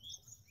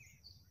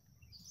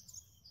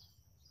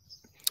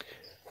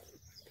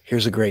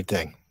 Here's a great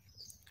thing.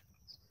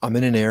 I'm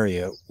in an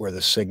area where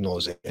the signal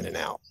is in and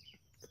out.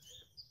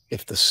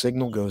 If the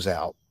signal goes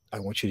out, I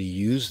want you to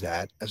use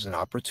that as an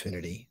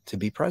opportunity to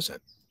be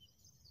present.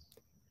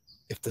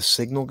 If the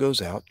signal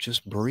goes out,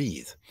 just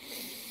breathe.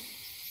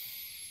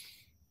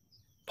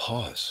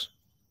 Pause.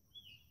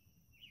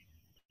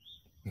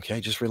 Okay,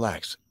 just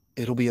relax.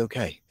 It'll be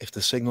okay. If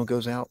the signal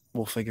goes out,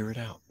 we'll figure it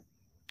out.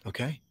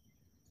 Okay?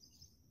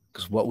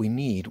 Because what we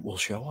need will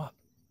show up.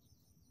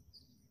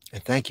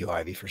 And thank you,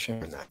 Ivy, for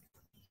sharing that.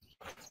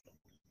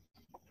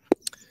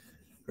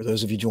 For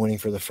those of you joining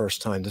for the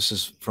first time, this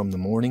is from the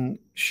morning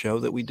show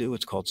that we do.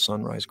 It's called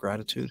Sunrise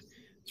Gratitude,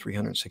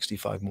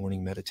 365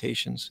 morning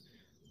meditations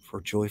for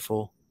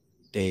joyful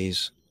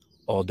days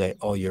all day,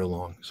 all year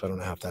long. So I don't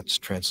know if that's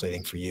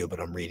translating for you, but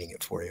I'm reading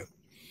it for you.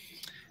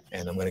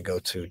 And I'm going to go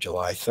to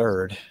July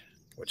 3rd,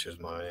 which is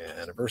my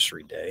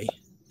anniversary day.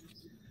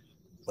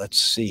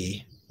 Let's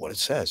see what it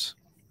says.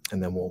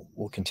 And then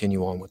we'll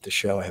continue on with the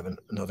show. I have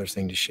another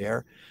thing to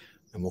share,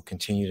 and we'll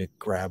continue to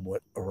grab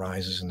what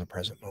arises in the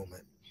present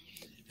moment.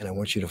 And I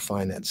want you to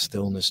find that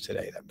stillness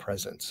today, that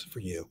presence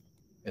for you.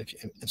 And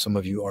some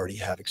of you already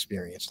have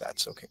experienced that.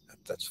 So okay,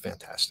 that's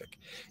fantastic.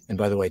 And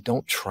by the way,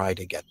 don't try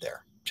to get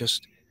there.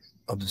 Just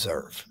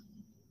observe.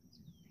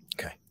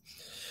 Okay.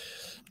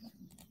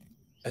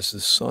 As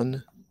the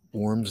sun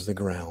warms the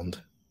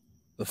ground,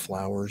 the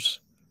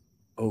flowers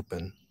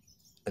open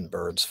and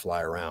birds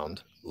fly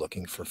around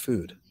looking for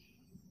food.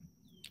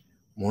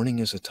 Morning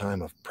is a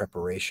time of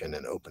preparation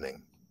and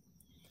opening.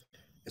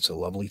 It's a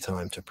lovely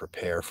time to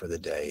prepare for the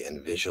day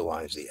and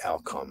visualize the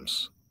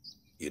outcomes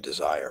you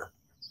desire.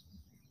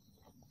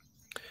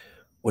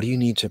 What do you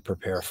need to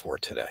prepare for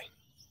today?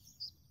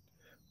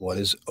 What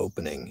is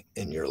opening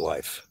in your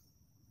life?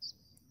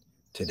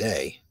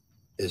 Today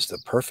is the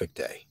perfect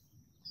day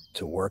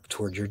to work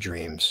toward your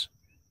dreams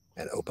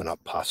and open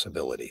up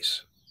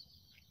possibilities.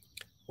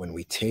 When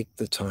we take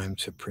the time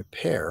to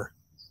prepare,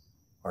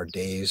 our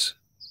days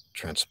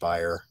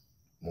transpire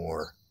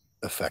more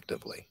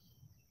effectively.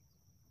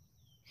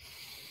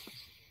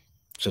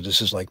 So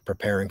this is like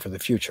preparing for the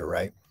future,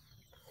 right?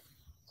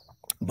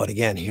 But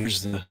again,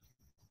 here's the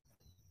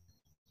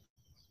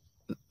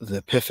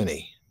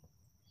epiphany.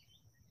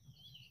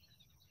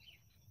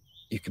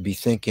 You could be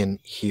thinking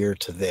here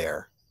to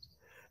there,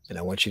 and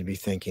I want you to be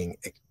thinking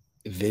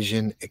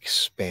vision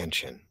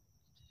expansion.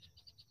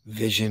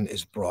 Vision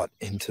is brought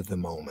into the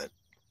moment.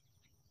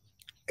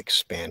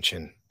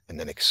 Expansion, and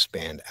then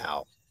expand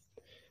out.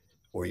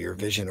 Where your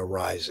vision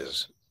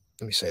arises.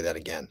 Let me say that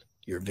again.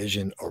 Your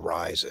vision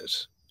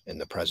arises in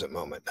the present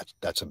moment.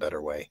 That's a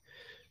better way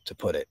to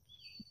put it,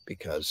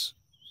 because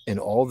in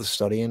all the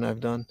studying I've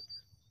done,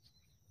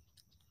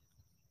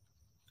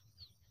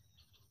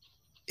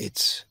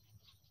 it's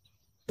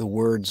the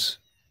words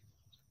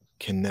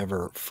can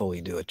never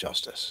fully do it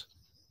justice.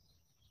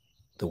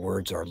 The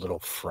words are little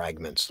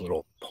fragments,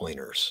 little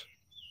pointers.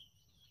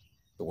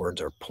 The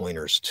words are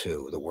pointers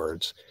too. The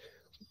words,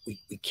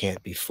 we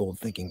can't be fooled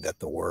thinking that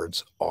the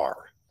words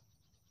are,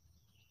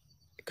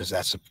 because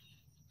that's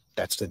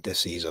the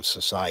disease of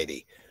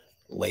society.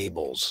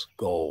 Labels,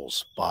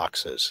 goals,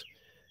 boxes.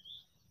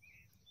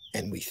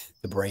 And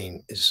the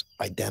brain is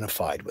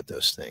identified with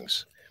those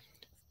things.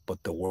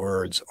 But the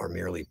words are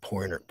merely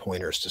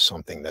pointers to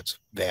something that's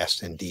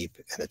vast and deep,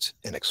 and it's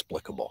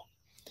inexplicable.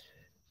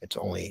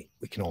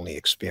 We can only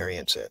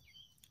experience it.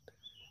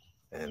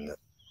 And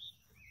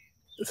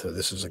so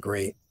this is a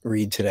great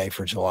read today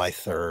for July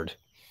 3rd.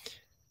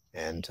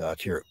 And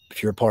if you're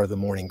a part of the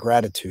morning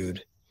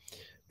gratitude,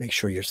 make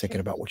sure you're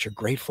thinking about what you're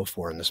grateful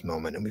for in this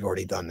moment. And we've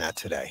already done that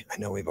today. I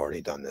know we've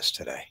already done this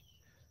today.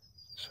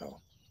 So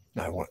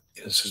now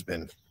this has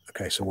been,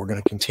 okay, so we're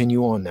going to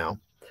continue on now.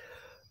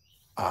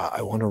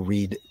 I want to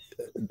read,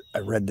 I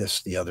read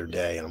this the other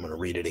day, and I'm going to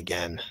read it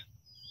again.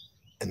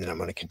 And then I'm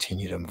going to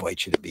continue to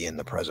invite you to be in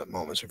the present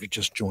moment. So if you're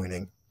just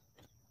joining,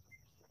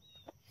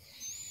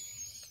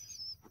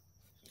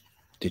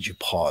 did you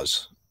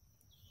pause?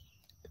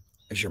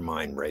 Is your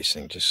mind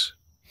racing? Just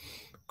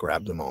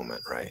grab the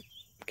moment, right?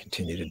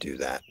 Continue to do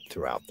that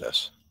throughout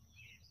this.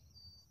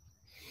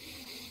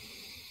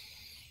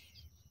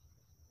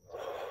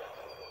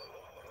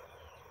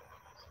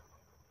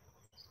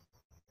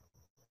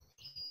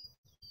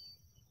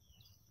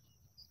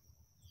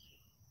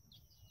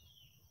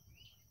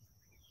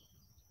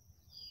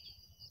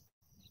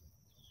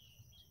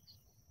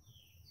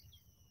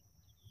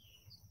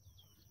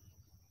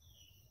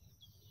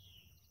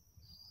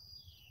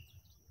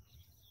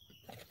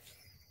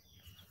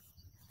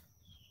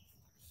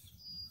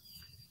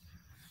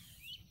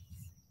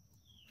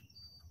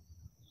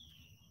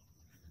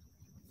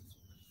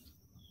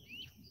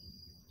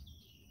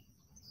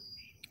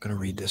 I'm going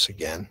to read this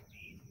again.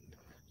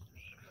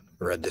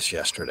 I read this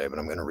yesterday, but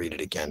I'm going to read it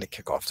again to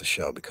kick off the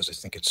show because I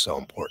think it's so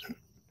important.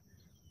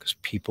 Because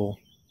people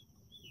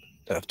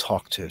that I've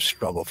talked to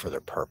struggle for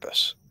their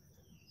purpose.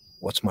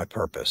 What's my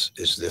purpose?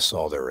 Is this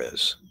all there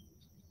is?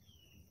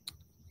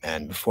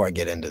 And before I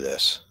get into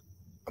this,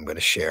 I'm going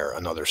to share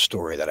another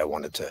story that I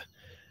wanted to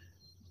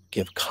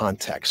give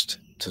context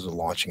to the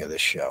launching of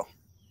this show.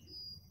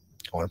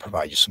 I want to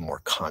provide you some more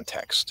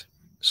context,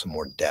 some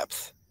more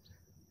depth,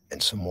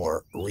 and some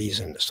more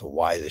reason as to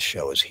why this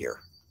show is here.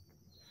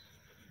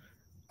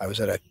 I was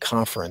at a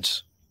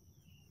conference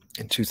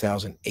in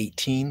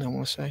 2018, I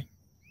want to say.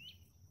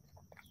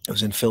 It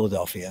was in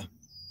Philadelphia.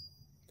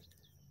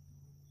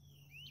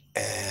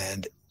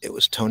 And it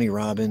was Tony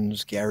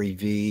Robbins, Gary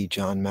Vee,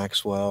 John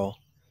Maxwell.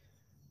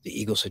 The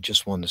Eagles had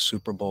just won the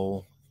Super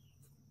Bowl.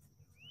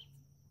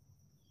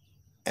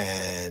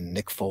 And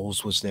Nick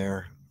Foles was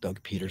there,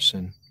 Doug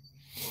Peterson.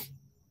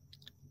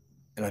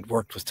 And I'd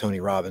worked with Tony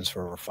Robbins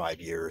for over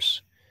 5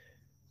 years.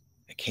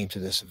 I came to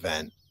this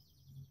event.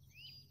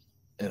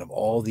 And of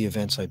all the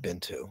events I've been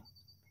to,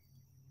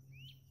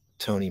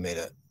 Tony made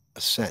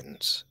a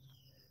sentence.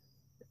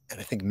 And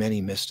I think many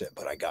missed it,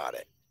 but I got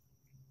it.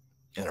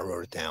 And I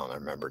wrote it down. I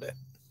remembered it.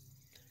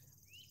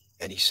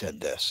 And he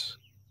said this: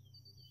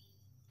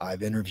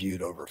 I've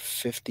interviewed over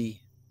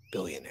 50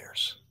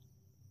 billionaires.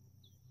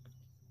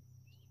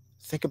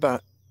 Think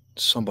about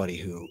somebody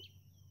who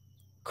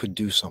could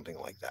do something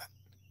like that,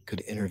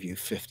 could interview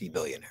 50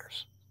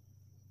 billionaires,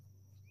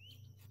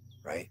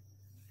 right?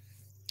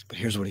 But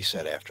here's what he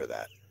said after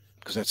that,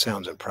 because that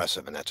sounds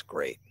impressive and that's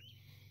great.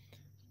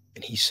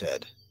 And he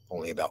said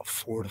only about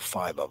 4 to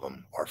 5 of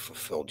them are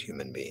fulfilled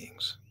human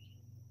beings.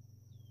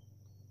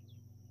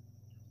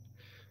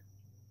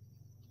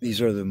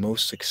 These are the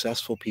most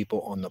successful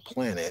people on the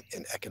planet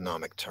in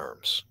economic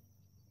terms,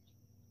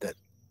 that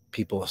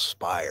people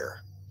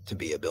aspire to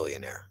be a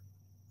billionaire.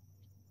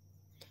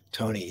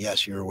 Tony,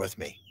 yes, you were with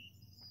me.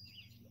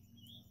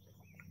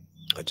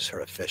 I just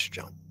heard a fish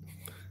jump.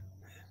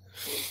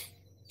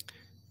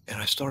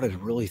 And I started to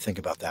really think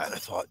about that. And I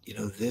thought,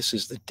 this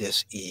is the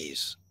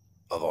dis-ease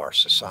of our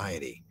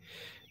society,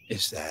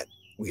 is that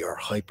we are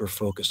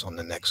hyper-focused on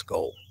the next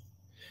goal.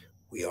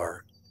 We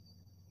are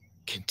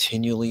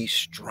continually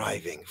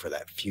striving for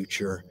that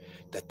future,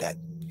 that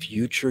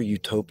future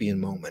utopian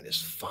moment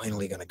is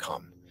finally going to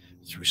come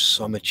through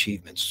some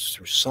achievements,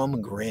 through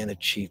some grand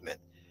achievement.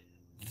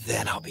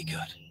 Then I'll be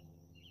good.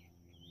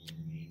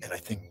 And I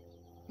think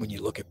when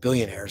you look at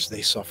billionaires,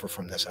 they suffer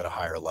from this at a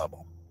higher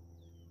level.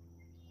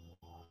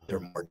 They're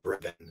more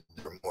driven.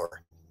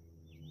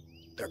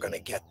 They're going to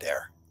get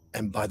there.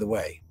 And by the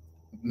way,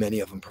 many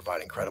of them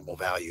provide incredible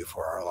value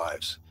for our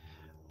lives,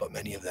 but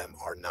many of them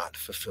are not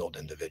fulfilled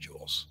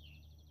individuals.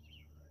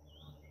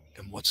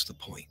 And what's the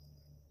point?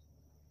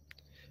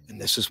 And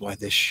this is why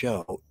this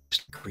show is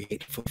to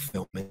create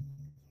fulfillment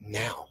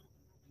now.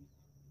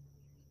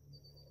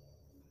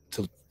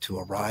 To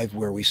arrive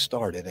where we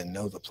started and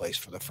know the place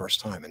for the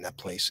first time. And that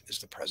place is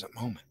the present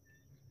moment.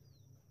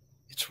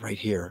 It's right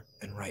here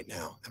and right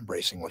now,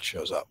 embracing what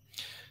shows up.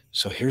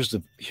 So here's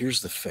the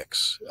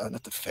fix,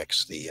 not the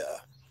fix, the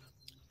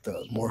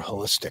more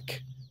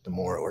holistic, the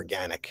more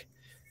organic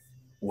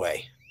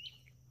way.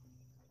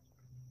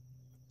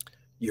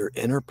 Your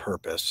inner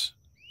purpose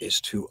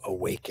is to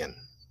awaken.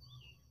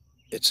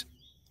 It's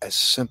as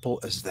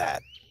simple as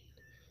that.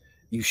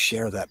 You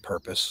share that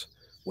purpose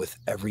with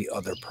every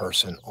other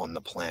person on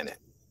the planet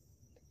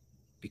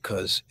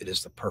because it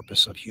is the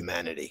purpose of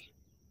humanity.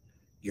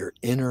 Your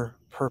inner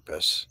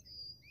purpose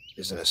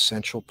is an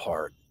essential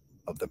part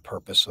of the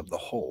purpose of the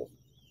whole,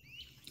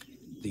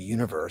 the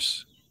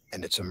universe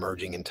and its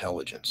emerging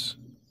intelligence.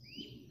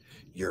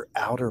 Your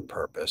outer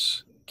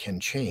purpose can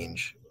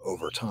change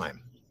over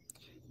time.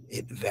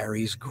 It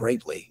varies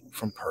greatly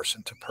from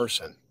person to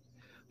person.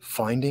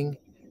 Finding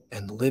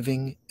and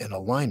living in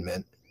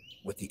alignment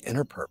with the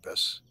inner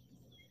purpose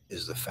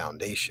is the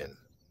foundation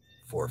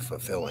for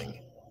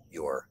fulfilling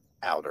your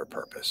outer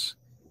purpose.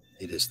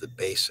 It is the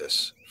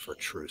basis for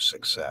true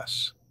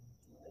success.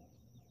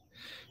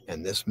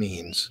 And this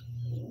means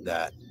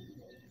that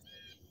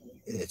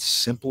in its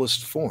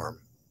simplest form,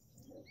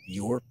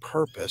 your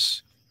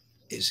purpose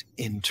is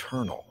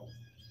internal,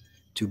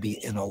 to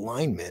be in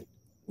alignment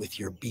with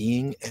your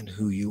being and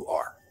who you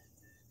are.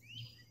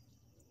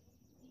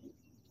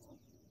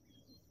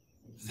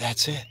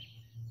 That's it.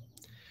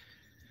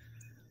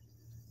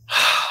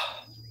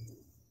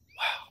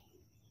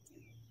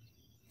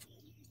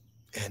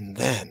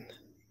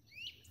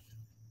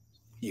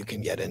 can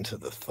get into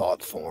the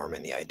thought form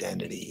and the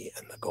identity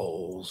and the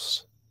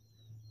goals,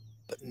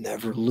 but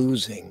never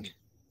losing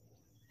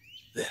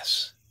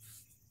this,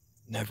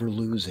 never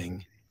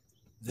losing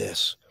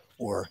this.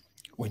 Or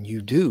when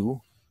you do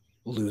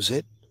lose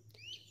it,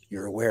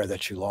 you're aware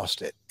that you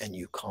lost it and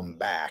you come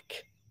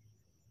back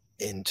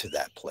into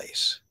that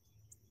place.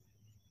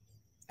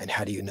 And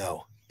how do you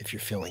know? If you're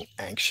feeling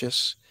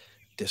anxious,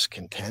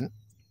 discontent,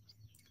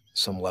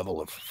 some level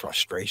of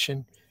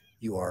frustration,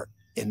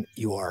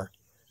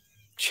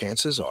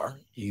 chances are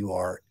you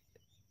are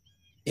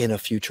in a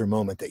future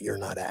moment that you're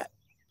not at.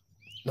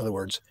 In other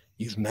words,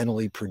 you've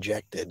mentally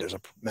projected, there's a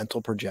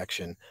mental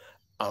projection.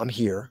 I'm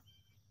here.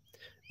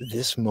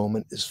 This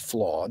moment is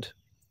flawed.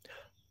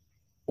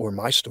 Or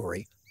my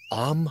story,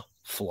 I'm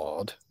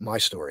flawed. My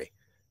story.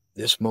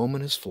 This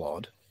moment is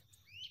flawed.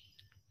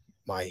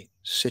 My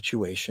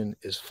situation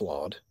is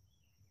flawed.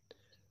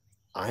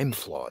 I'm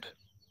flawed.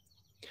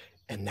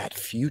 And that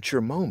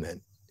future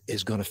moment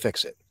is going to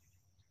fix it.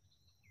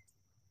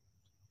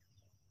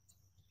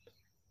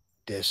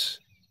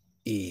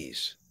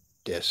 Dis-ease,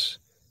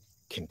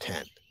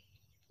 discontent,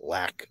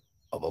 lack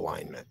of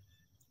alignment.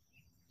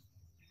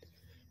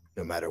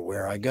 No matter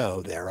where I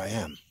go, there I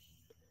am.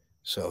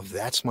 So if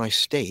that's my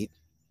state,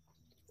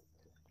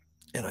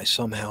 and I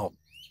somehow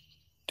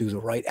do the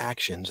right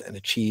actions and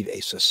achieve a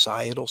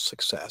societal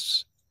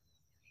success,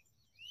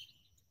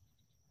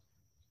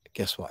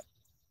 guess what?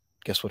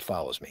 Guess what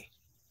follows me?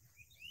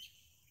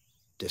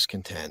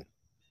 Discontent,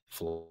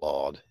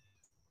 flawed,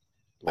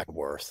 lack of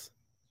worth.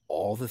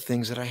 All the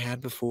things that I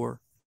had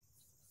before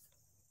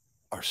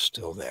are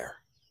still there.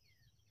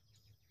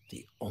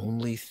 The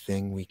only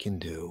thing we can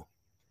do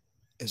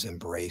is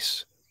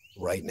embrace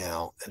right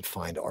now and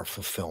find our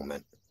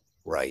fulfillment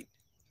right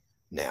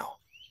now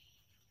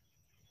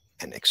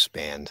and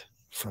expand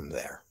from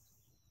there.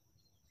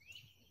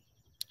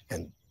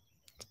 And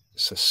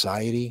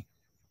society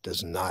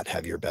does not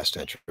have your best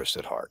interest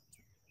at heart.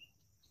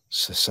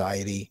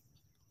 Society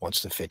wants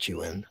to fit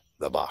you in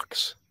the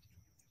box.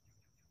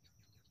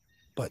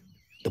 But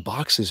the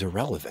box is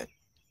irrelevant.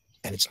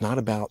 And it's not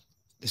about,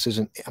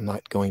 I'm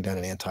not going down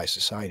an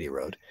anti-society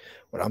road.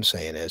 What I'm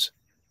saying is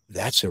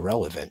that's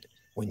irrelevant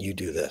when you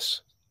do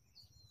this,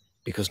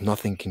 because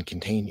nothing can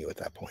contain you at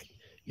that point.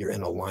 You're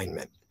in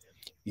alignment.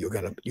 You're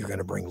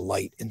gonna bring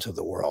light into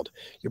the world.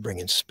 You're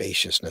bringing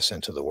spaciousness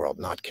into the world,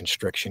 not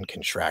constriction,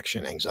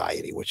 contraction,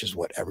 anxiety, which is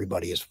what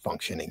everybody is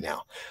functioning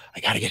now. I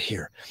gotta get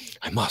here.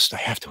 I must. I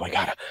have to. I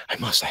gotta. I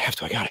must. I have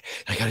to. I gotta.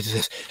 And I gotta do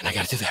this. And I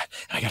gotta do that.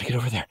 And I gotta get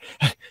over there.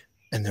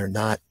 And they're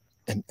not.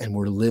 And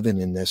we're living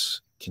in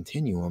this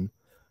continuum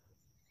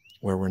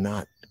where we're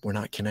not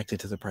connected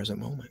to the present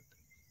moment,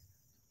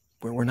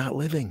 where we're not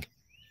living.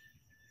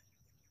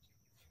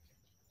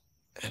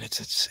 And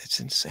it's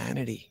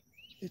insanity.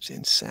 It's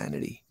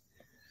insanity.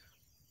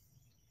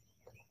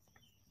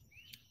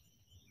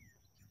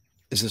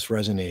 Is this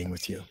resonating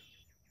with you?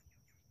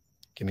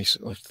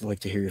 I'd like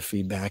to hear your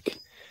feedback.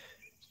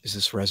 Is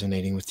this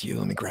resonating with you?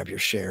 Let me grab your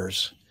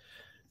shares.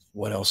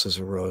 What else has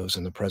arose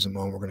in the present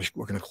moment?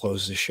 We're gonna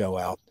close the show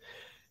out,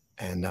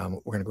 and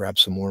we're gonna grab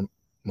some more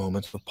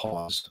moments of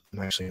pause. I'm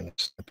actually gonna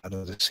step out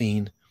of the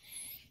scene,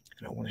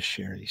 and I want to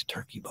share these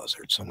turkey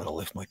buzzards. So I'm gonna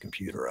lift my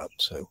computer up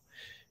so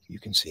you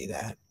can see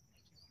that.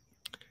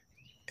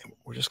 And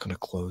we're just going to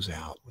close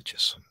out with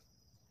just some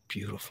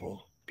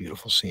beautiful,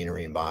 beautiful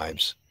scenery and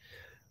vibes.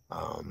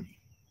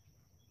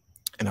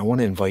 And I want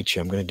to invite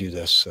you. I'm going to do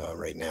this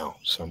right now.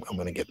 So I'm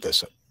going to get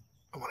this.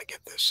 I want to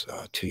get this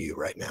to you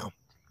right now.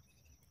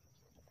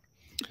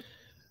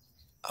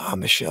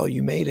 Michelle,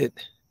 you made it.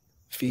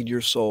 Feed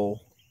your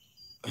soul.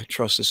 I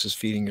trust this is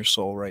feeding your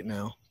soul right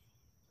now.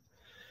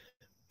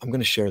 I'm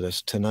going to share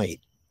this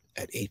tonight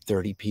at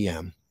 8:30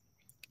 p.m.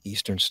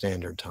 Eastern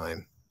Standard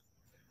Time.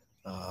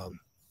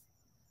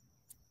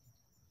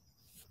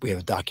 We have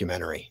a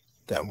documentary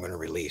that I'm going to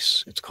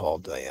release. It's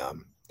called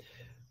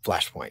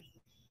Flashpoint.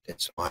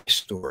 It's my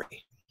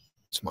story.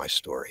 It's my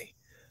story.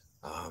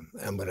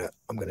 I'm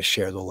gonna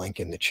share the link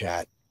in the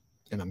chat,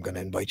 and I'm going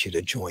to invite you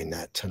to join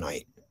that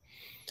tonight.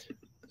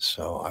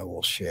 So I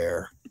will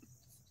share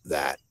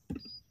that.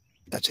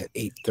 That's at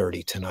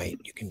 8:30 tonight.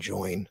 You can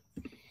join.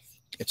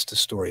 It's the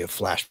story of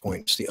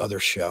Flashpoint. It's the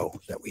other show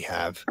that we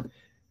have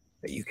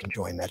that you can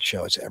join. That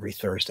show. It's every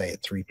Thursday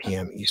at 3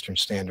 p.m. Eastern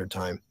Standard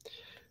Time.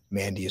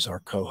 Mandy is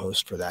our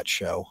co-host for that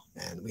show,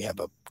 and we have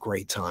a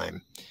great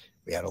time.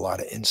 We had a lot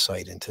of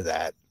insight into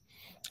that.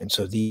 And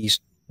so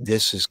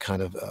this is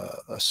kind of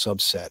a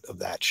subset of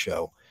that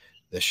show.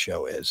 This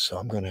show is. So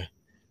I'm gonna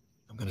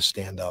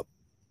stand up,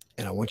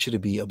 and I want you to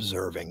be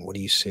observing. What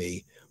do you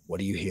see? What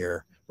do you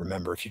hear?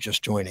 Remember, if you're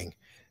just joining,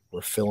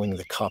 we're filling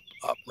the cup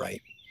up,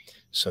 right?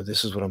 So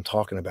this is what I'm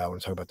talking about when I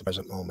talk about the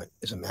present moment.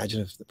 Is imagine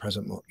if the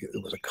present moment,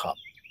 it was a cup.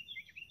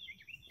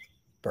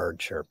 Bird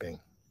chirping.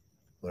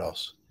 What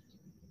else?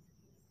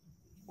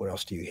 What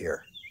else do you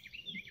hear?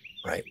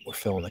 Right? We're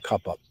filling the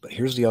cup up. But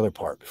here's the other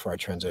part before I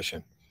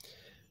transition.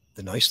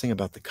 The nice thing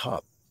about the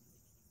cup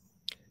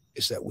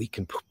is that we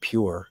can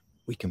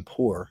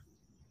pour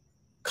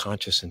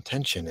conscious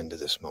intention into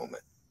this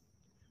moment.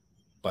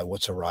 by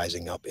what's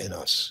arising up in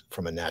us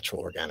from a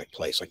natural organic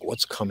place. Like,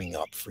 what's coming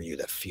up for you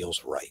that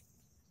feels right?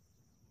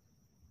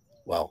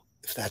 Well,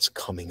 if that's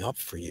coming up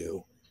for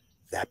you,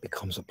 that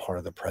becomes a part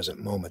of the present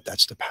moment.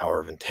 That's the power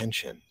of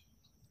intention.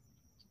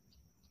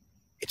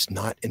 It's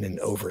not in an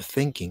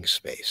overthinking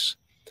space.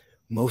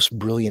 Most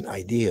brilliant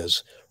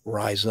ideas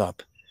rise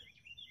up.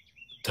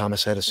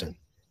 Thomas Edison,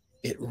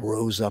 it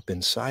rose up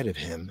inside of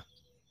him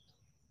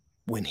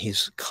when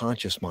his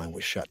conscious mind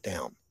was shut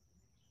down.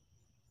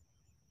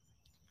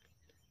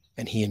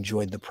 And he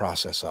enjoyed the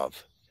process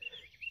of.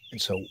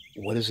 And so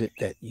what is it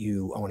that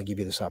I want to give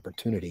you this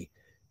opportunity.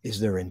 Is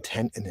there an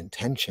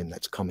intention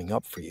that's coming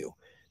up for you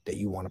that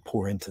you want to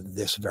pour into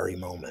this very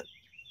moment?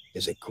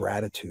 Is it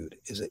gratitude?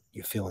 Is it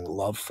you feeling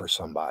love for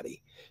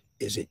somebody?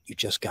 Is it you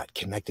just got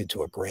connected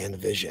to a grand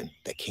vision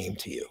that came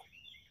to you?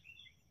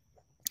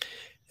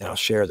 And I'll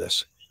share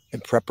this. In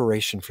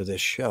preparation for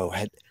this show,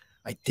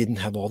 I didn't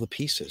have all the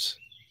pieces,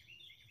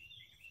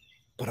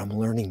 but I'm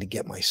learning to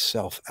get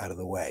myself out of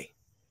the way.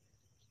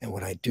 And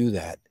when I do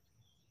that,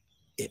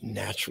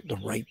 the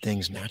right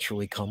things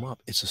naturally come up.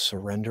 It's a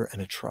surrender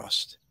and a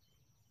trust.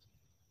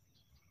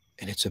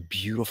 And it's a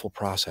beautiful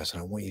process,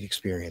 and I want you to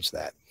experience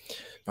that.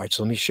 All right,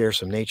 so let me share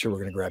some nature. We're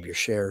going to grab your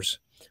shares.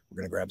 We're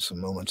going to grab some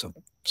moments of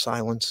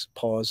silence,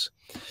 pause.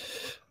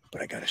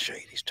 But I got to show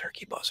you these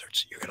turkey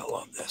buzzards. You're going to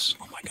love this.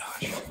 Oh, my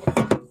gosh.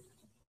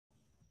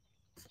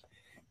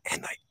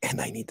 And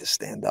I need to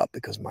stand up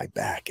because my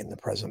back in the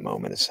present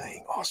moment is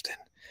saying, Austin,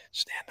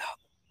 stand up.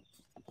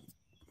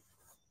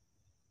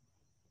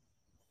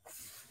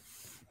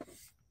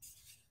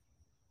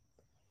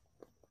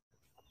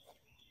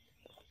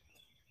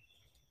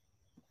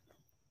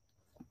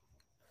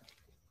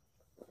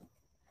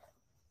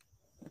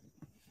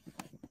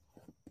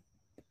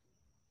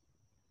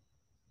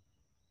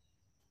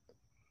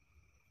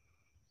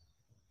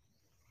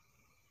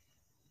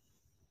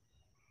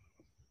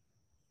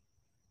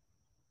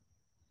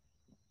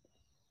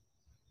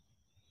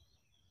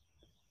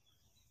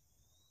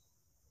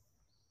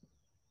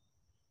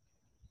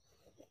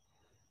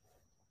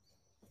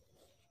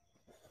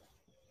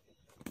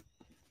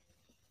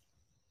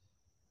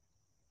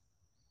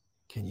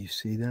 Can you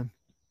see them?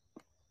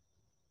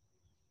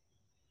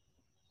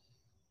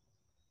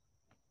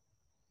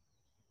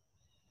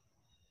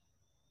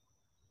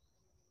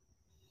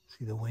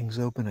 See the wings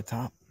open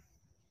atop?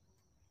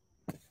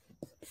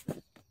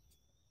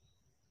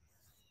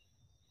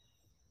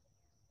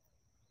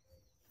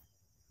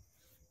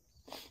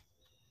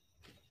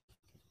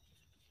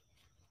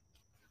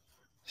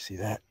 See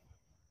that?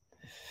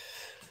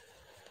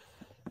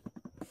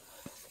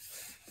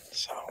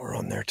 So we're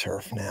on their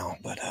turf now,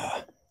 but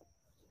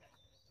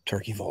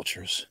turkey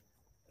vultures.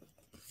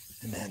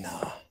 And then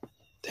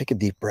take a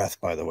deep breath,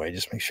 by the way.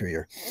 Just make sure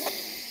you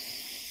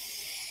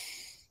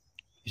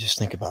just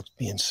think about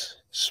being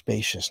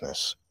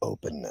spaciousness,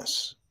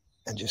 openness,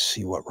 and just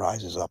see what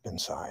rises up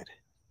inside.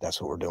 That's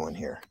what we're doing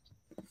here.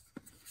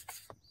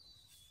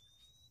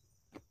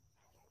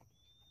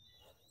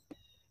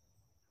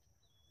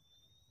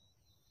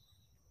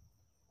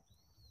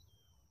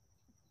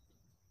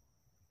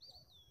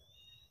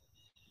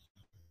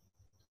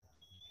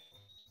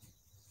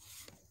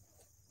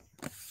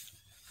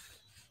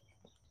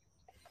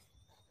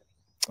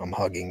 I'm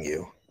hugging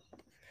you.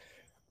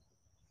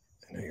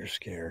 I know you're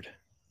scared.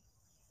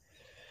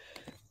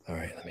 All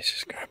right, let me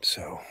just grab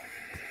So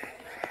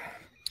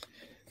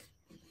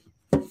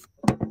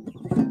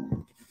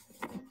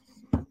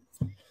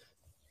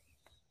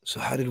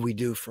how did we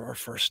do for our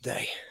first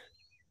day?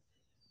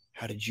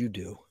 How did you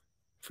do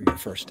for your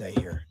first day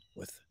here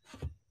with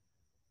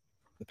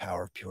the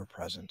power of pure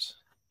presence?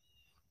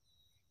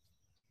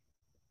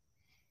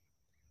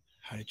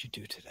 How did you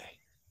do today?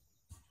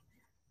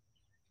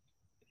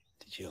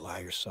 Did you allow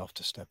yourself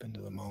to step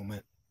into the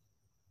moment?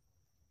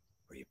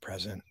 Were you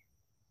present?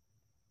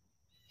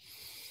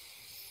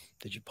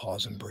 Did you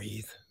pause and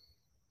breathe?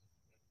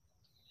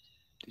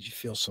 Did you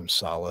feel some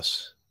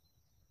solace?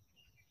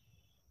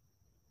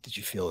 Did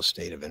you feel a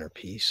state of inner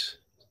peace?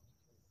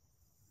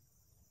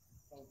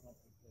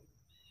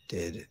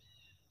 Did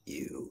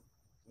you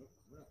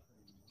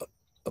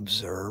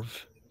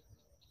observe?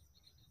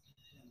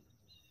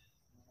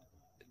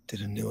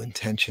 Did a new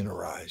intention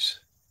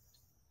arise?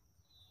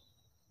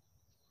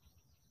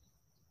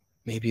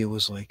 Maybe it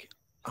was like,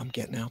 I'm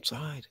getting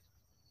outside.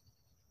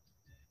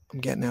 I'm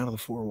getting out of the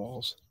four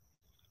walls.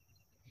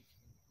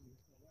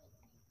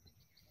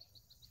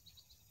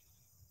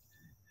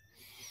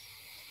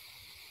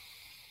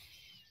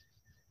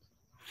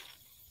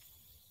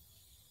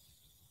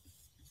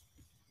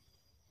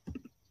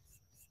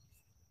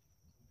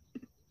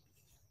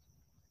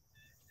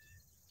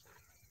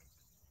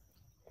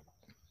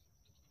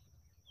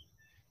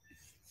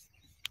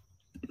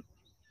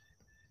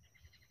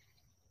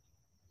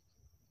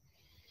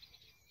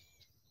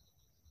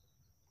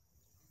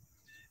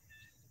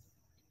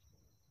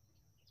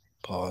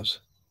 Pause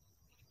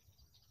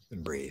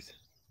and breathe.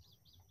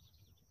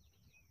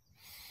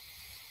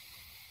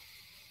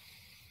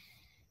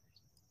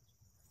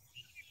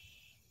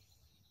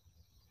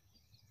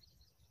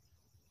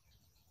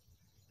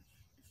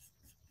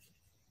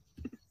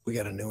 We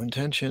got a new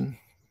intention.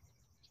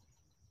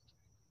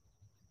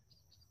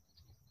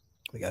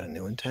 We got a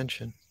new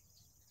intention.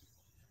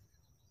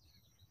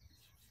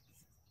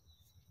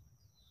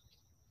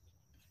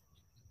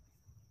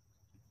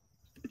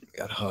 We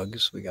got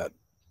hugs. We got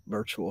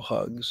virtual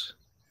hugs.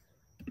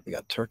 We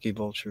got turkey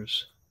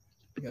vultures.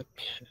 We got.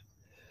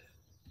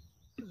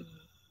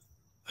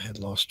 I had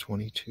lost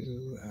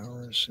 22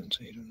 hours since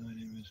 8 or 9 a.m. I'm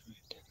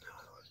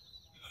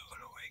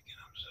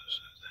so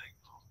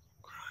thankful. I'm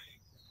crying.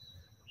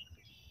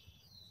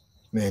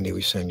 Mandy,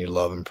 we send you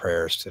love and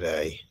prayers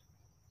today.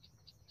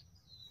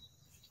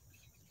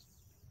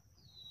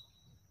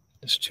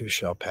 This too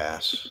shall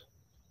pass.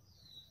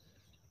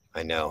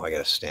 I know I got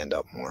to stand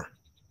up more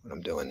when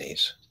I'm doing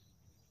these.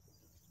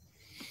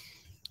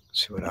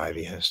 Let's see what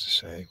Ivy has to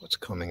say. What's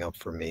coming up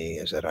for me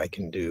is that I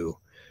can do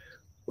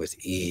with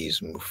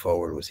ease, move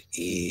forward with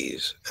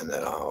ease, and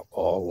that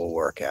all will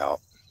work out.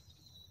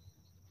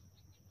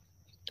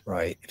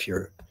 Right? If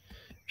you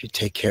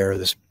take care of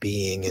this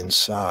being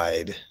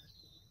inside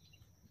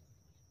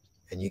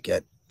and you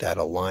get that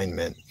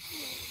alignment,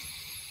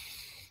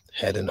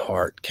 head and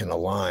heart can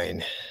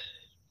align.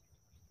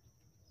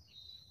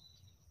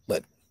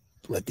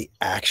 Let the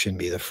action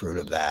be the fruit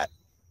of that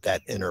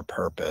inner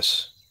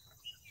purpose.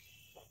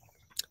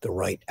 The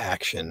right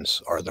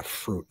actions are the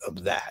fruit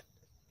of that.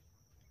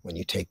 When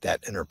you take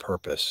that inner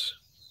purpose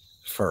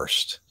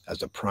first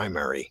as a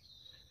primary,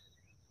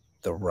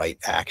 the right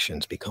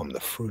actions become the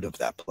fruit of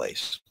that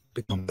place,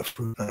 become the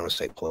fruit, I don't want to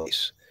say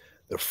place,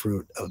 the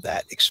fruit of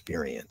that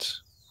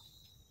experience.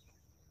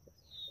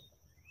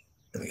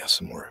 And we got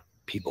some more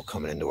people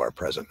coming into our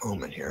present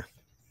moment here.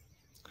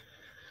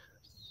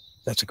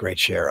 That's a great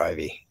share,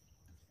 Ivy.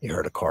 You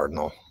heard a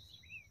cardinal.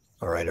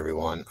 All right,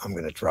 everyone, I'm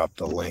going to drop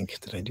the link.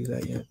 Did I do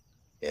that yet?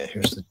 Yeah,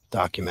 here's the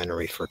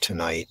documentary for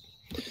tonight.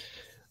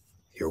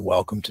 You're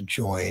welcome to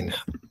join.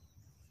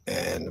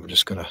 And we're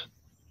just going to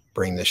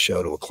bring this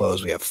show to a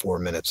close. We have 4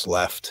 minutes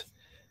left.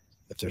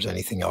 If there's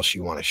anything else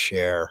you want to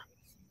share,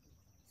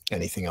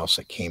 anything else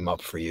that came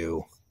up for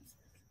you,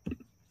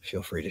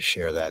 feel free to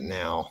share that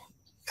now.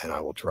 And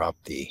I will drop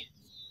the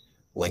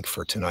link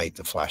for tonight,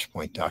 the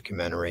Flashpoint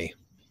documentary,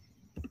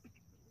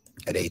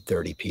 at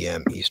 8:30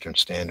 p.m. Eastern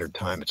Standard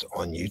Time. It's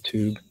on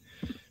YouTube.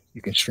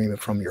 You can stream it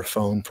from your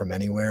phone from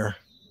anywhere.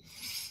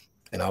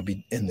 And I'll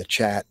be in the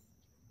chat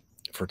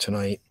for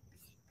tonight.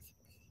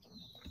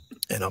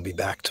 And I'll be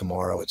back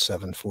tomorrow at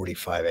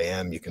 7:45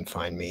 a.m. You can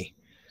find me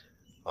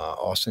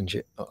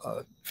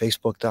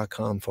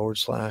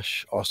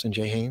Facebook.com/Austin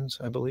J. Haynes,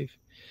 I believe.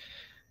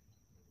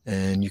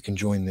 And you can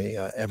join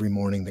the every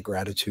morning the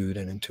gratitude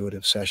and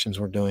intuitive sessions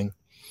we're doing.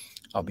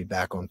 I'll be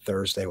back on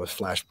Thursday with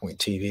Flashpoint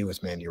TV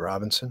with Mandy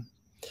Robinson.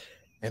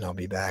 And I'll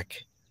be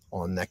back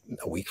on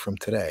a week from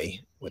today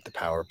with the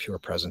Power of Pure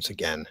Presence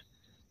again.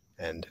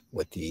 And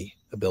with the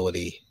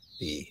ability,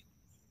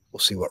 we'll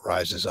see what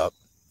rises up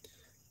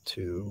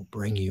to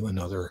bring you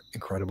another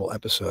incredible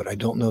episode. I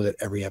don't know that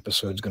every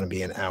episode is going to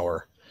be an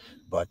hour,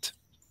 but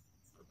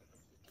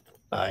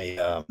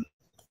I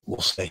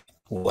will say,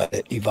 we'll let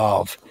it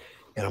evolve.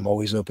 And I'm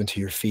always open to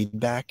your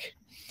feedback,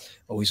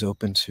 always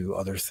open to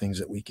other things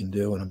that we can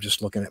do. And I'm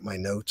just looking at my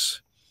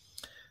notes.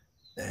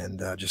 And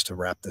just to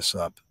wrap this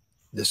up,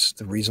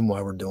 the reason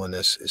why we're doing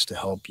this is to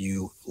help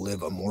you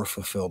live a more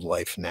fulfilled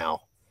life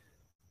now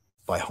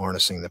by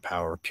harnessing the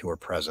power of pure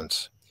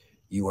presence.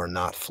 You are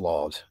not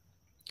flawed,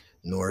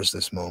 nor is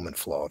this moment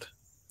flawed.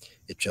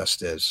 It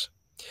just is.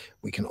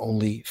 We can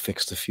only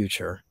fix the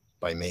future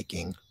by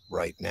making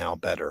right now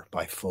better,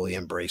 by fully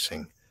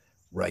embracing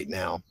right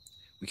now.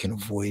 We can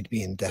avoid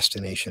being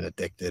destination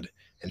addicted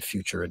and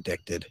future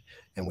addicted,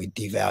 and we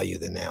devalue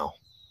the now.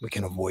 We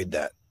can avoid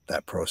that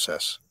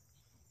process.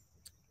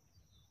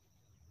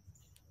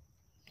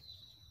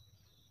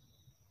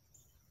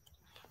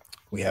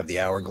 We have the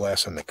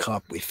hourglass and the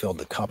cup. We filled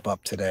the cup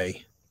up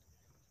today.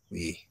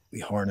 We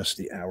harnessed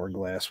the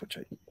hourglass, which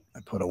I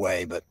put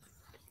away, and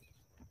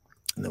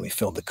then we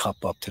filled the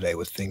cup up today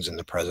with things in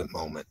the present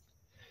moment.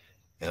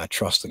 And I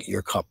trust that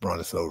your cup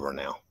runneth over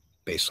now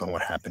based on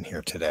what happened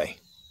here today.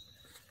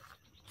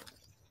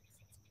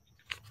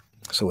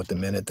 So with the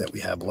minute that we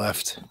have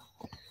left,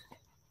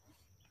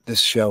 this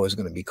show is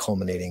going to be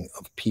culminating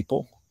of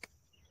people,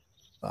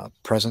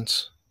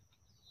 presence,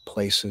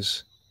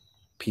 places,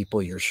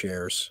 people, your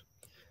shares.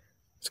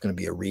 It's going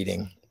to be a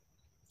reading.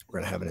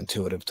 We're going to have an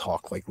intuitive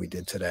talk like we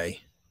did today.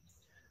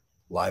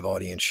 Live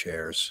audience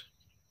shares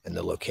and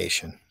the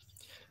location.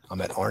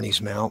 I'm at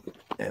Arnie's Mount,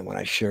 and when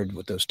I shared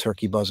with those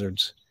turkey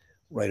buzzards,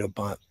 right up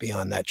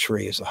beyond that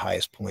tree is the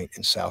highest point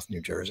in southern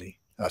New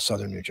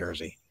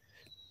Jersey.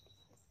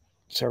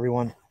 So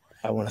everyone,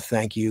 I want to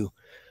thank you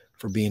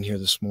for being here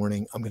this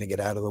morning. I'm going to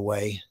get out of the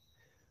way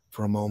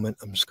for a moment.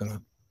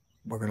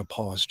 We're going to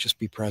pause. Just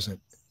be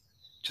present.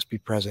 Just be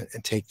present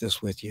and take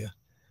this with you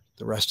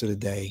the rest of the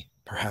day,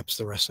 perhaps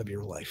the rest of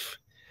your life.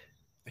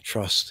 I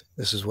trust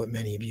this is what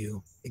many of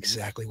you,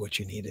 exactly what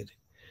you needed.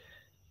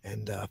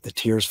 And if the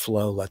tears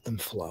flow, let them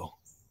flow.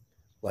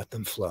 Let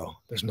them flow.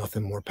 There's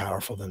nothing more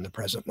powerful than the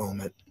present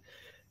moment.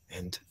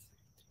 And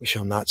we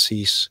shall not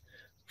cease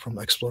from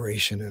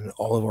exploration and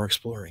all of our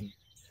exploring,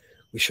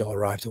 we shall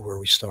arrive to where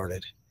we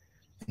started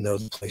and know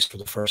the place for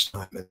the first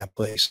time. And that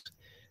place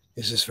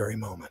is this very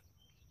moment.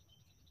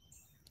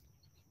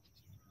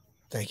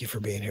 Thank you for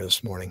being here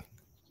this morning.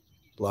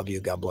 Love you.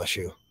 God bless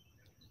you.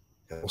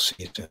 And we'll see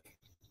you soon.